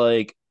 but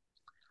like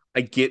I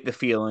get the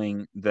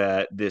feeling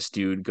that this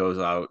dude goes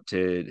out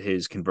to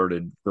his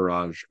converted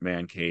garage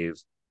man cave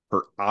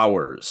for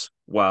hours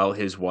while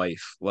his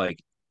wife like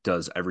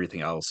does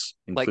everything else,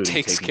 like including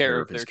takes taking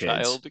care of his their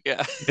kids. child.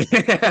 Yeah.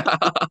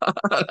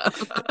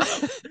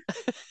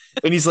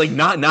 And he's like,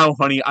 "Not now,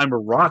 honey. I'm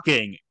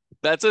rocking."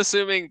 That's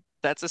assuming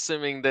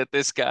that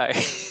this guy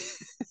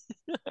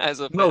has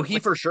a No, family. he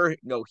for sure.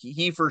 No,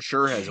 he for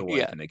sure has a wife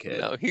Yeah, and a kid.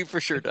 No, he for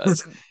sure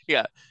does.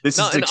 Yeah. This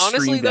No, is and extreme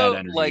honestly dad though,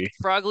 energy. like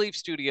Frogleaf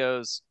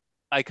Studios,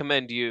 I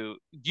commend you.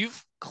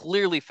 You've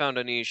clearly found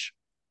a niche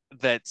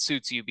that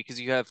suits you because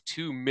you have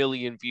 2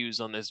 million views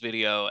on this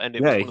video, and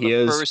it was Yeah, one of he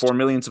the has first. 4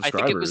 million I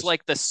subscribers. think it was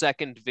like the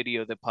second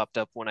video that popped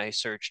up when I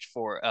searched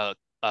for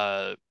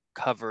a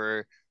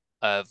cover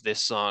of this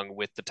song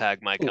with the tag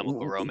My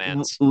Chemical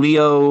Romance.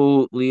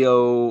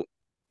 Leo,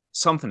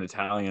 something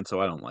Italian,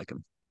 so I don't like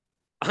him.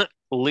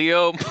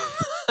 Leo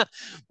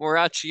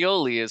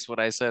Moraccioli is what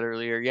I said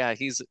earlier. Yeah,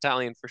 he's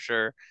Italian for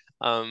sure.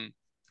 Um,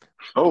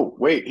 Oh,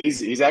 wait,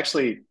 he's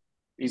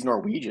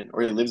Norwegian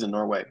or he lives in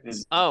Norway.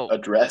 His oh,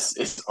 address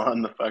is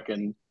on the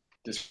fucking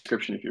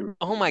description if you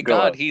oh my go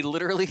God, up. he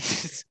literally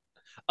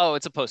Oh,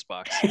 it's a post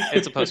box.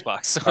 It's a post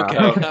box. Okay.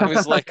 Oh. I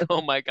was like,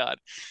 oh my God.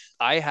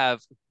 I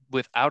have,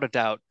 without a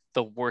doubt,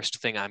 the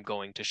worst thing I'm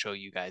going to show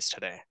you guys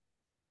today.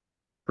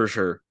 For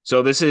sure.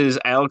 So this is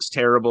Alex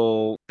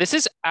Terrible. This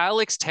is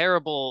Alex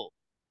Terrible,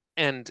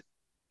 and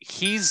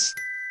he's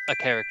a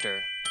character.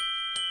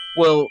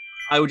 Well,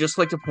 I would just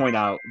like to point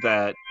out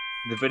that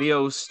the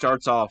video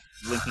starts off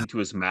linking to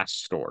his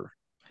mask store.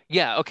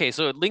 Yeah, okay,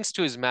 so it links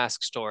to his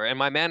mask store, and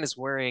my man is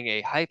wearing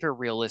a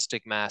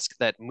hyper-realistic mask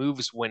that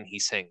moves when he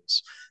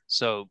sings.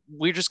 So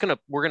we're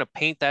gonna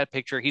paint that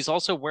picture. He's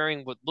also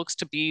wearing what looks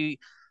to be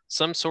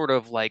some sort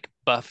of like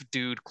buff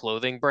dude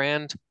clothing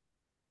brand.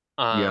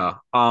 Yeah.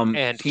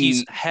 And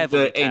he's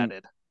heavily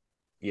tatted.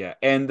 Yeah,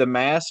 and the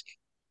mask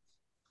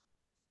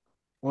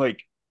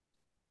like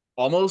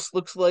almost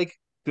looks like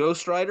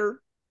Ghost Rider,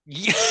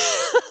 Yeah.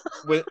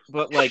 but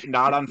like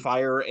not on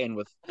fire and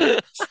with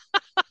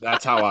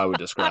that's how I would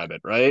describe it,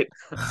 right?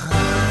 Don't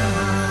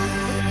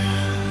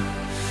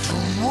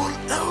want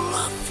a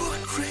lot for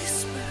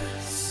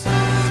Christmas.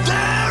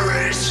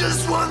 There is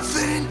just one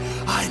thing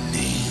I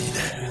need.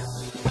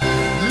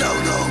 No,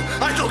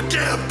 I don't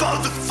care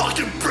about the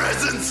fucking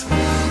presents.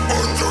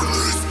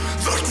 Underneath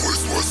that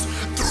Christmas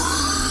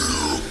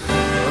tree,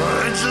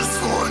 I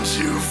just want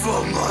you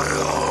for my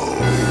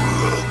own.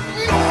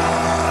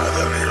 More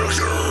than you can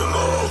ever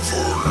know.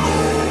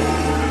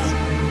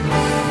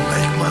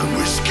 Make my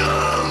wish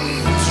come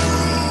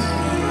true.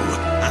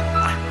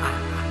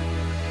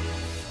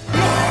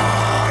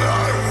 What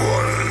I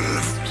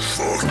wanted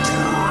for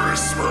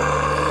Christmas.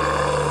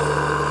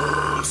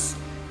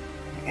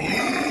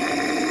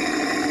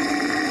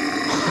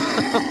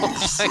 Oh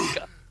my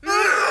God.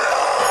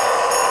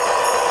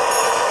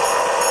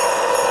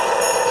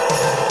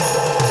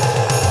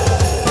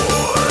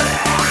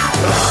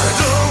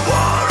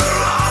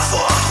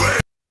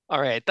 All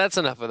right, that's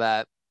enough of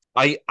that.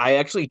 I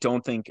actually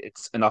don't think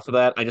it's enough of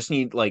that. I just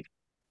need like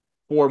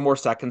 4 more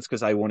seconds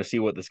because I want to see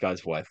what this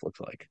guy's wife looks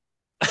like.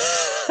 That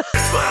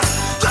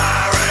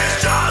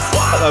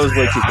was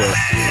way too close.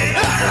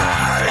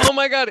 Oh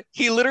my God,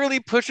 he literally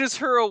pushes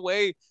her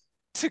away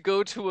to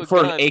go to a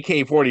For gun. an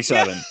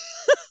AK-47.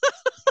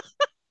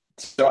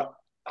 So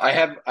I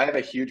have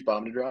a huge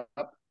bomb to drop.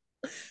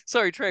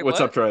 Sorry, Trey, What's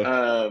what? up, Trey?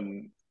 I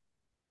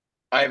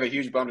have a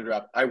huge bomb to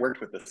drop. I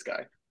worked with this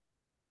guy.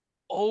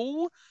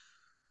 Oh,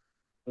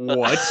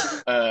 What?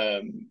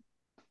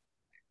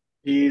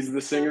 He's the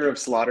singer of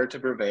Slaughter to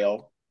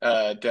Prevail,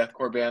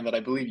 deathcore band that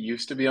I believe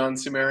used to be on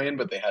Sumerian,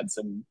 but they had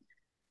some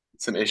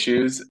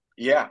issues.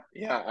 Yeah.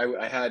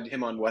 I had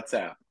him on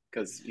WhatsApp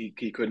because he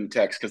couldn't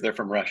text because they're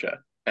from Russia,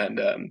 and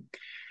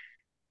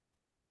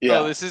yeah.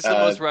 Oh, this is the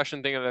most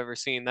Russian thing I've ever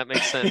seen. That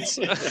makes sense.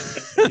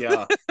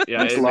 Yeah.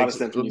 Makes a lot of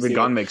sense when you The see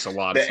gun makes a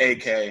lot of the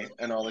sense. AK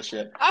and all the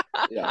shit.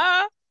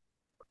 Yeah.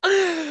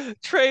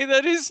 Trey,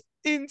 that is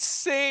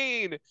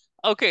insane.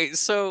 Okay,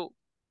 so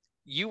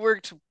you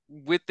worked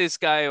with this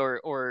guy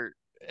or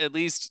at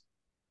least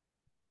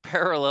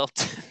parallel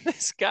to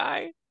this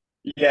guy?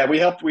 Yeah, we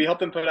helped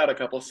him put out a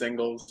couple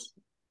singles.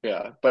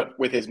 Yeah, but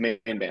with his main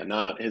band,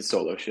 not his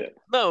solo shit.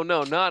 No,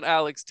 not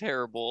Alex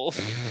Terrible.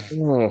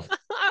 Oh.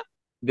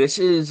 This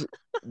is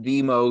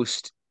the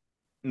most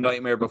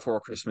Nightmare Before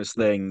Christmas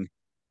thing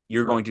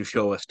you're going to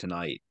show us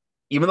tonight.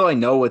 Even though I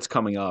know what's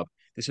coming up,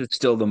 this is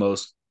still the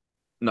most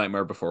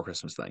Nightmare Before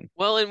Christmas thing.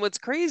 Well, and what's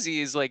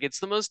crazy is like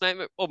it's the most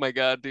nightmare. Oh my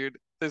God, dude.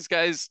 This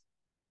guy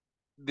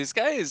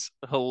is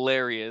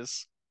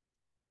hilarious.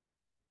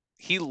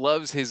 He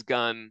loves his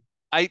gun.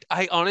 I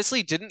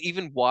honestly didn't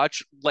even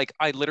watch like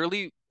I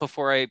literally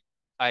before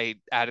I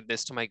added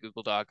this to my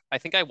Google Doc. I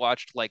think I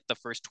watched like the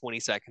first 20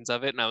 seconds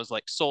of it and I was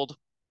like sold.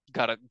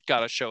 Gotta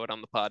show it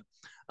on the pod.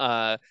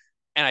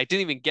 And I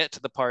didn't even get to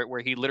the part where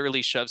he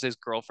literally shoves his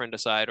girlfriend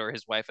aside or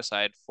his wife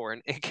aside for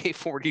an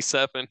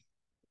AK-47.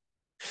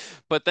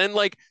 But then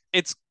like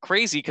it's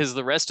crazy because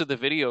the rest of the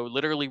video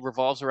literally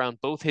revolves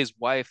around both his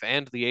wife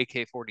and the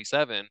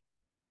AK-47.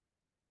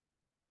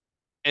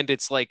 And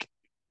it's like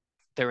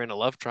they're in a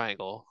love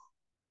triangle.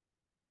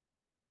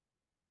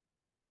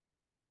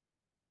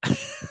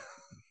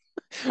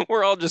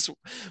 We're all just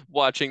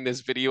watching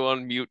this video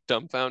on mute,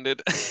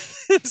 dumbfounded.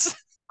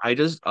 I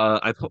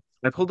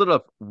pulled it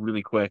up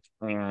really quick,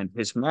 and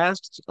his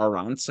masks are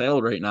on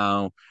sale right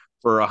now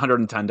for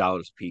 $110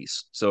 a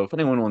piece. So if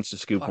anyone wants to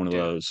scoop Fuck, one of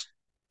dude. those,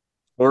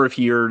 or if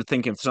you're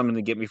thinking of something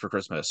to get me for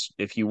Christmas,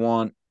 if you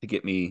want to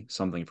get me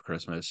something for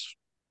Christmas,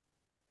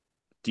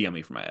 DM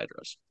me for my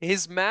address.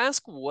 His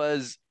mask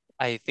was,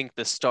 I think,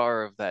 the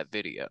star of that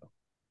video.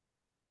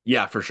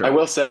 Yeah, for sure. I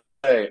will say,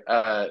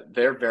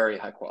 they're very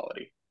high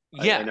quality.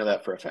 Yeah. I know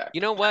that for a fact.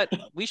 You know what?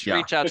 We should Yeah.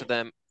 reach out to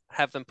them,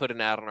 have them put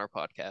an ad on our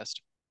podcast.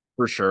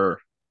 For sure.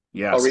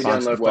 Yeah, I'll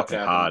sponsor re-download the fucking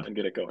WhatsApp pod. and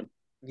get it going.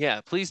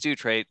 Yeah, please do,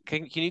 Trey.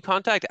 Can you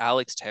contact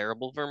Alex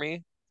Terrible for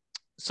me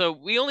So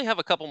we only have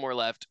a couple more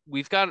left.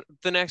 We've got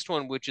the next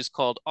one, which is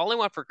called All I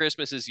Want for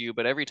Christmas Is You,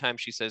 but every time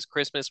she says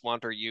Christmas,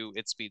 want, or you,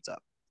 it speeds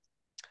up.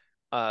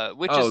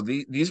 Which is,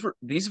 these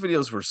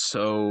videos were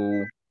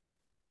so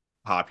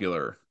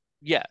popular.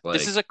 yeah,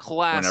 this is Like a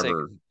classic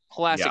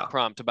yeah,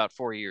 prompt about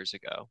 4 years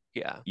ago.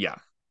 Yeah. yeah.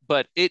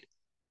 But it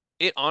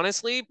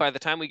honestly, by the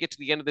time we get to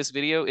the end of this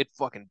video, it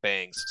fucking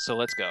bangs. So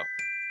let's go.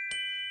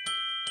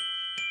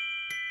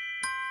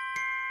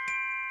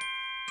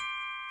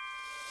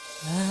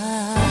 I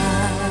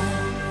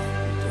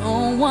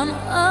don't want a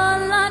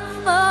lot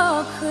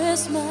for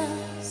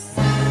Christmas.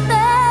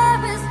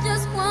 There is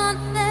just one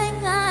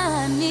thing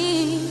I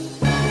need.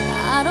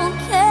 I don't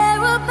care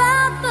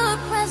about the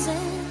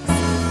presents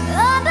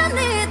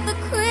underneath the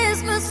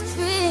Christmas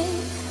tree.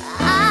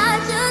 I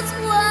just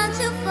want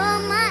you for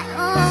my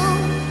own,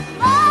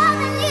 more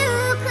than you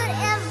could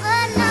ever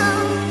know.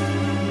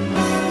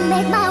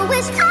 Make my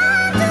wish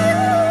come true.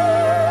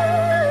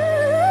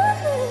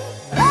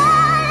 All I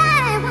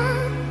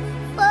want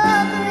for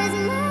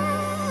Christmas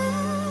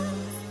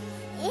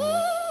is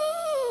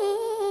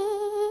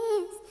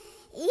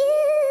you.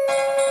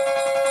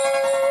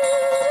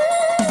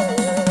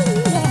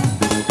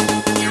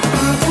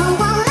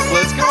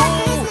 Let's go.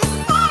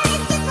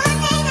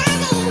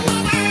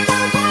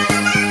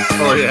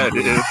 Oh yeah,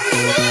 dude.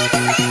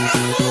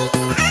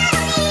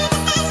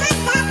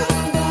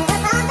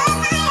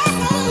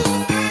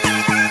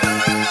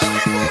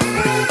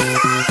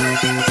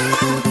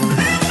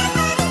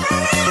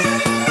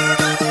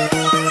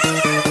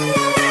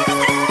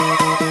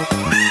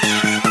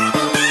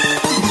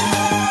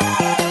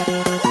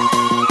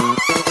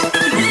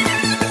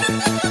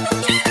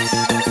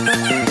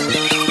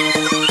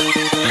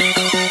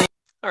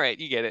 All right,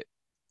 you get it.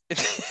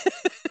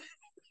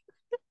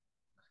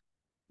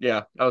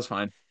 Yeah, that was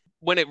fine.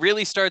 When it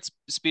really starts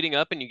speeding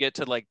up and you get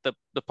to like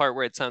the part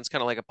where it sounds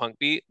kind of like a punk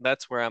beat,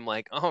 that's where I'm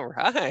like, all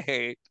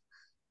right.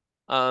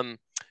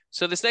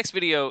 So this next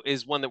video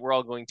is one that we're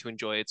all going to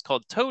enjoy. It's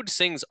called Toad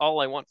Sings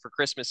All I Want for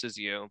Christmas Is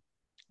You.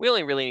 We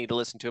only really need to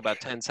listen to about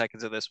 10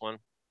 seconds of this one.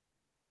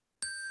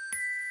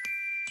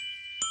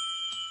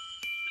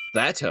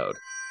 That Toad.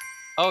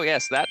 Oh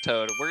yes, that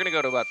Toad. We're gonna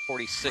go to about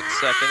 46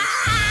 seconds.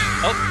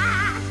 Oh,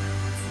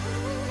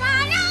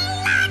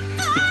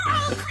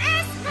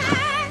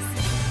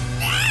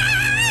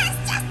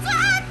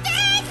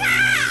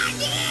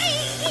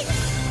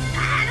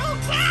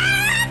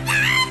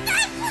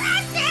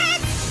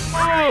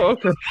 Oh,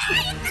 okay.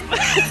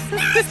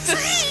 this is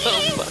so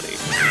funny.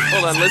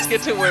 Hold on, let's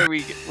get to where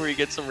we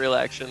get some real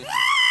action.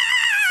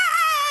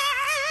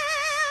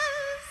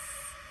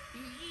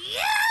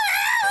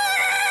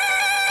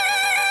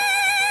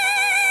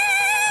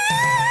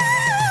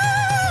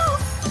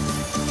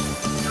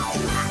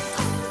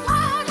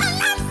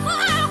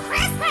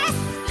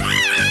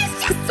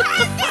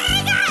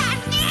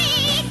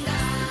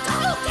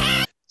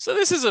 So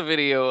this is a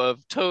video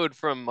of Toad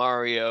from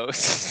Mario.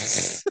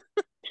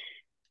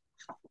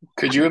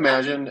 Could you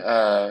imagine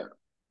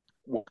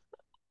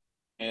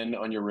in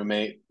on your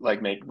roommate like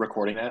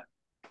recording that?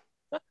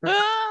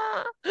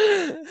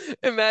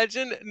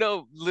 Imagine,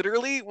 no,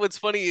 literally, what's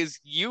funny is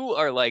you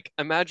are like,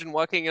 imagine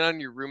walking in on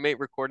your roommate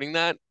recording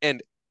that,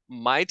 and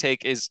my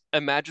take is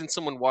imagine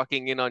someone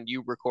walking in on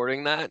you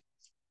recording that,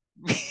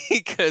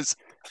 because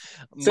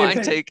my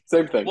take,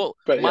 Same thing. well,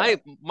 But yeah.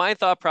 my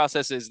thought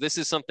process is this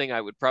is something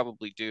I would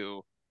probably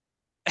do.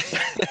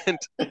 And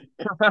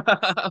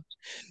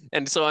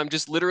and so I'm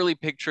just literally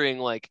picturing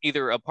like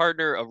either a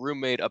partner, a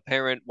roommate, a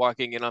parent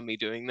walking in on me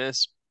doing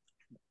this.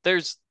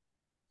 There's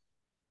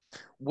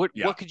what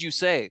Yeah. could you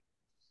say?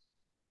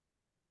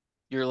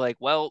 You're like,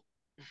 well,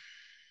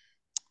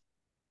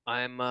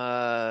 I'm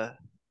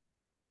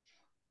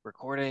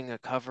recording a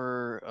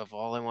cover of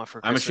All I Want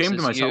for I'm Christmas ashamed of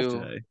Is myself You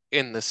today.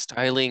 in the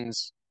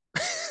stylings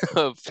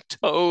of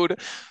Toad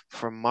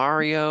from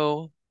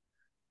Mario,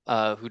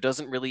 who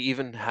doesn't really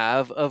even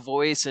have a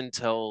voice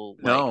until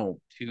like No.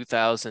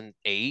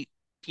 2008,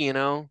 you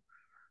know?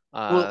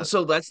 Well,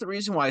 so that's the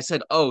reason why I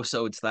said, "Oh,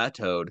 so it's that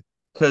Toad."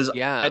 Because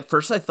Yeah. at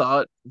first I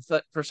thought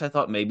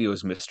maybe it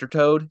was Mr.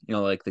 Toad,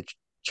 like the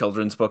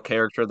children's book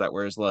character that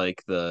wears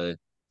like the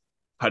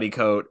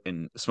petticoat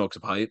and smokes a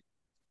pipe.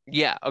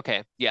 Yeah,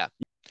 okay, yeah.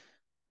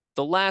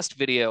 The last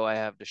video I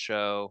have to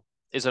show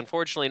is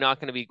unfortunately not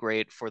going to be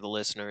great for the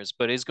listeners,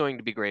 but is going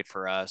to be great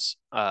for us.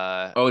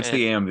 Oh, it's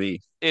the AMV.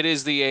 It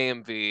is the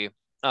AMV.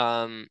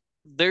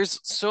 There's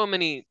so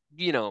many,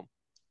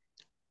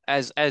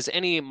 as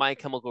any My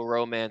Chemical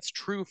Romance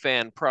true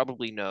fan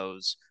probably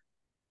knows,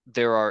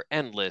 there are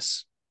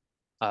endless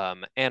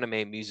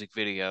anime music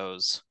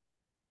videos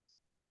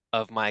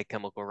of My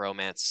Chemical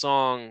Romance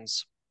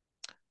songs.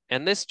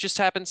 And this just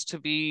happens to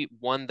be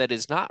one that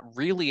is not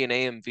really an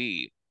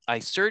AMV. I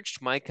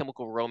searched My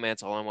Chemical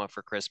Romance All I Want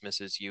for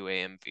Christmas Is You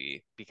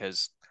AMV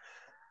because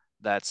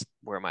that's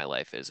where my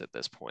life is at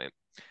this point.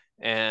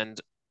 And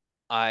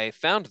I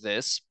found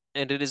this,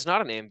 and it is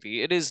not an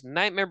AMV. It is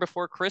Nightmare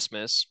Before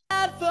Christmas.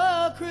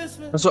 For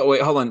Christmas. So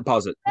wait, hold on,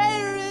 pause it.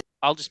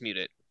 I'll just mute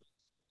it.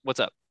 What's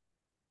up?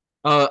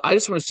 I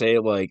just want to say,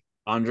 like,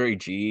 Andre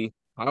G.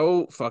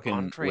 How fucking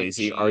Andre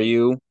lazy are G.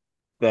 you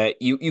that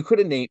you could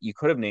have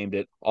named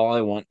it All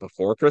I Want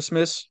Before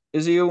Christmas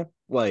Is You?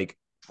 Like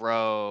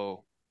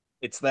Bro.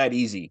 it's that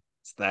easy.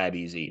 It's that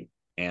easy.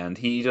 And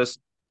he just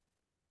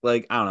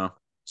like I don't know.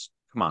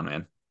 Come on,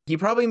 man. He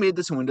probably made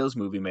this in Windows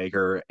Movie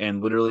Maker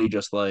and literally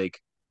just like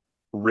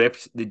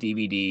ripped the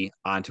DVD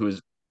onto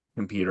his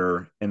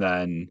computer and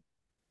then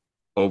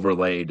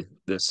overlaid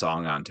this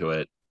song onto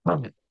it.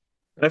 And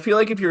I feel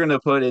like if you're going to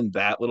put in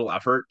that little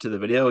effort to the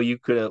video, you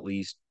could at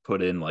least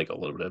put in like a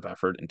little bit of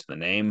effort into the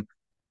name,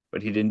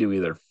 but he didn't do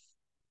either.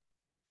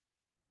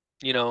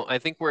 You know, I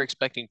think we're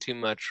expecting too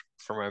much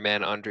from our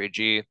man Andre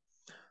G,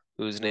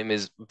 whose name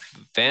is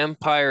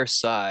Vampire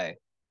Psy.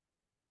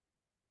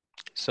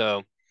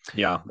 So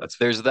Yeah, that's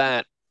there's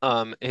that.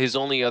 His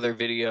only other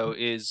video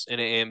is an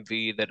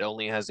AMV that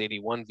only has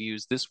 81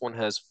 views. This one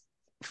has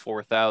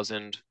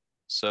 4,000.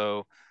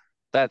 So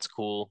that's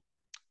cool.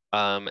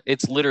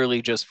 It's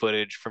literally just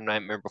footage from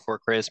Nightmare Before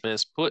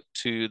Christmas put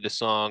to the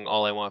song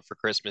All I Want for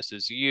Christmas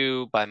Is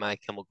You by My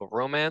Chemical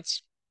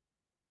Romance.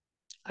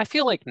 I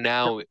feel like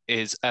now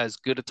is as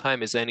good a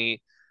time as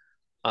any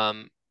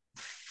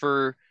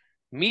for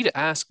me to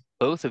ask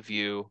both of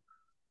you,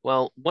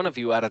 well, one of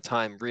you at a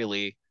time,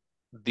 really,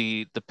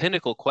 the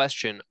pinnacle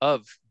question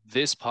of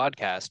this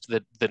podcast,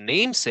 the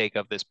namesake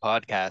of this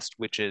podcast,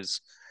 which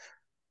is,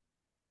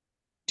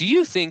 do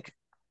you think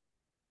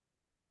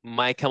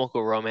My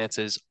Chemical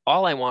Romance's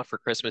All I Want for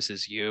Christmas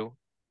Is You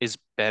is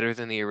better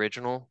than the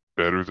original?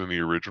 Better than the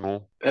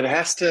original? It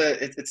has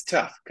to. It's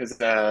tough because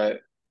I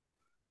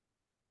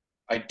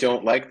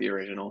don't like the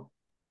original,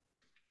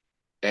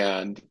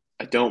 and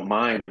I don't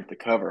mind the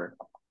cover,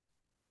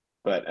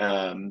 but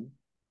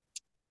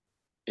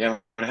yeah, I'm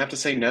gonna have to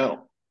say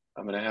no.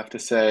 I'm gonna have to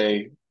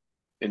say,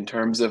 in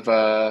terms of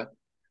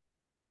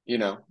you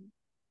know,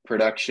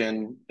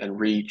 production and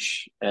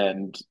reach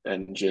and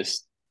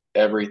just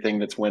everything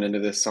that's went into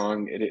this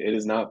song, it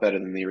is not better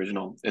than the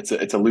original. It's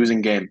a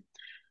losing game.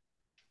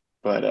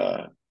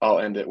 But I'll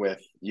end it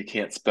with you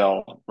can't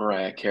spell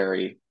Mariah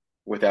Carey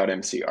without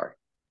MCR.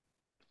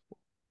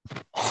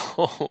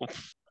 Oh,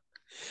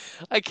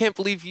 I can't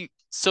believe you.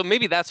 So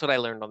maybe that's what I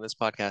learned on this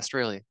podcast,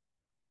 really.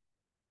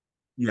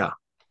 yeah.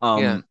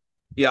 Yeah.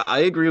 Yeah, I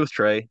agree with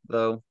Trey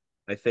though.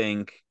 I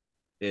think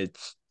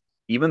it's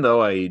even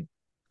though I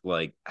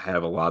like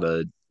have a lot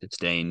of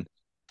disdain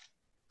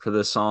for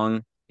this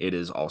song, it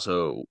is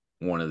also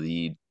one of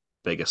the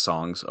biggest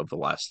songs of the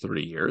last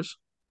 3 years.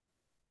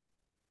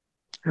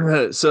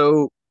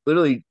 So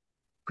literally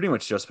pretty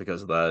much just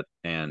because of that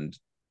and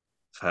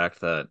the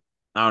fact that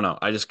I don't know,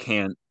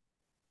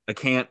 I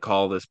can't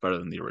call this better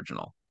than the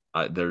original.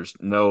 There's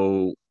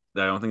no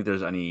I don't think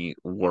there's any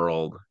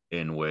world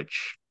in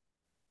which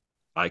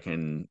I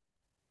can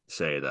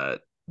say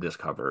that this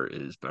cover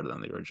is better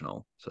than the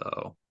original.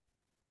 So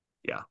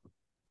yeah.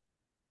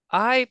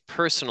 I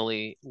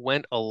personally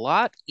went a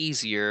lot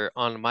easier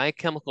on My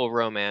Chemical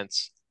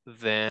Romance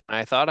than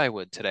I thought I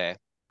would today.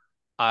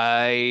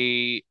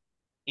 I,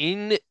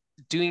 in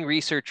doing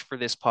research for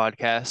this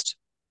podcast,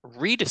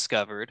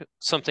 rediscovered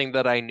something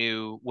that I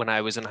knew when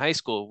I was in high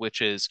school,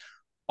 which is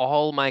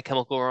all My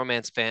Chemical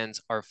Romance fans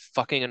are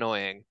fucking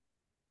annoying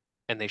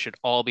and they should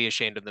all be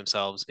ashamed of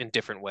themselves in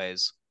different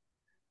ways.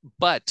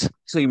 But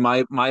See,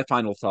 my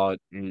final thought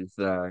is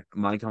that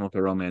My Chemical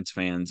Romance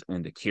fans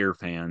and the Cure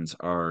fans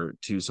are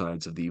two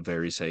sides of the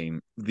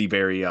same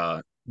very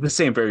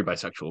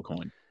bisexual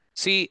coin.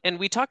 see, and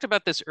we talked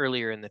about this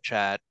earlier in the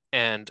chat,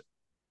 and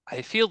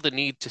I feel the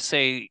need to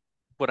say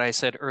what I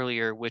said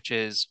earlier, which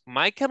is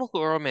My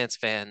Chemical Romance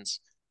fans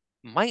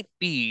might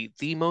be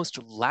the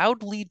most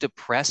loudly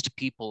depressed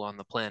people on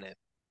the planet.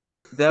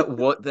 That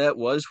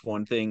was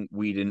one thing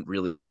we didn't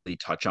really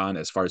touch on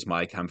as far as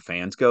My Chem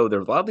fans go.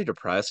 They're loudly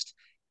depressed,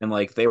 and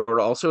like they were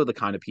also the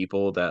kind of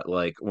people that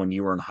like when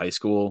you were in high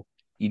school,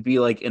 you'd be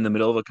like in the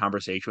middle of a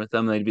conversation with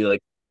them, and they'd be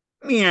like,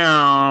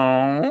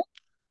 meow. You'd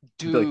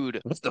be like,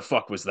 Dude, what the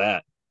fuck was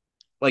that?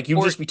 Like you'd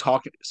or just be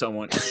talking to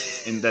someone,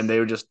 and then they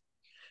would just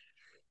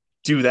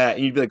do that,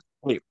 and you'd be like,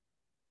 wait,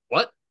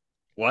 what?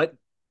 What? What?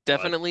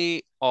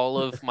 definitely all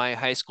of my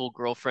high school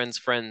girlfriend's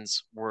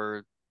friends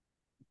were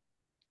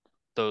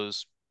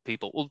those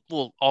people.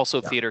 Well,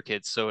 also Yeah. theater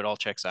kids, so it all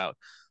checks out.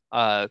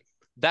 Uh,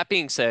 that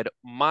being said,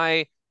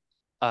 my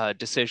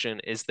decision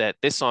is that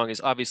this song is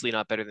obviously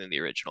not better than the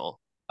original.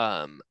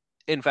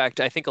 In fact,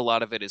 I think a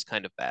lot of it is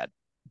kind of bad,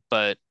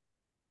 but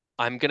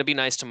I'm gonna be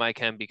nice to My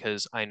Chem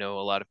because I know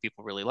a lot of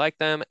people really like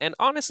them, and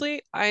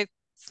honestly, I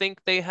think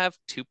they have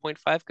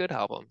 2.5 good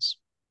albums.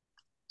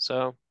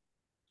 So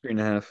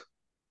 3.5.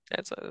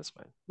 that's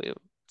fine.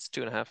 It's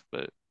 2.5,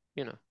 but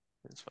you know,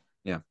 it's fine.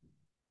 Yeah,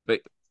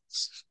 but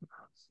it's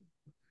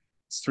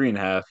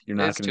 3.5. You're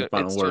not getting the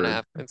final It's two and a word.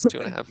 half. It's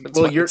 2.5. It's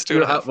Well, fine. you're It's two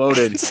and a half.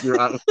 outvoted. You're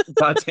out.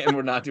 Goddamn,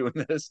 we're not doing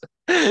this.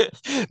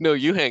 No,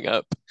 you hang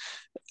up.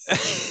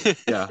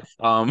 Yeah.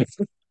 All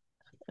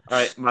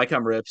right. My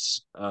Chem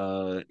rips. Yeah,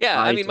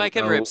 I mean, My don't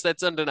Chem know. rips.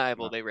 That's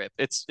undeniable. They rip.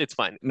 It's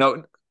fine. No,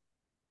 I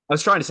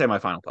was trying to say my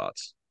final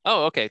thoughts.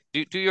 Oh, okay.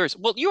 Do yours.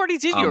 Well, you already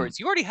did Um, yours.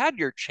 You already had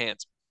your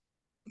chance.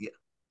 Yeah.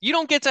 You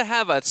don't get to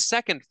have a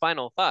second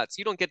final thoughts.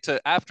 You don't get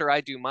to, after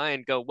I do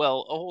mine, go,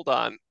 well, hold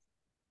on.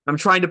 I'm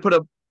trying to put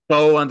a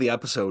bow on the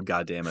episode,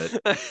 goddammit.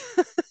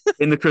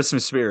 In the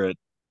Christmas spirit.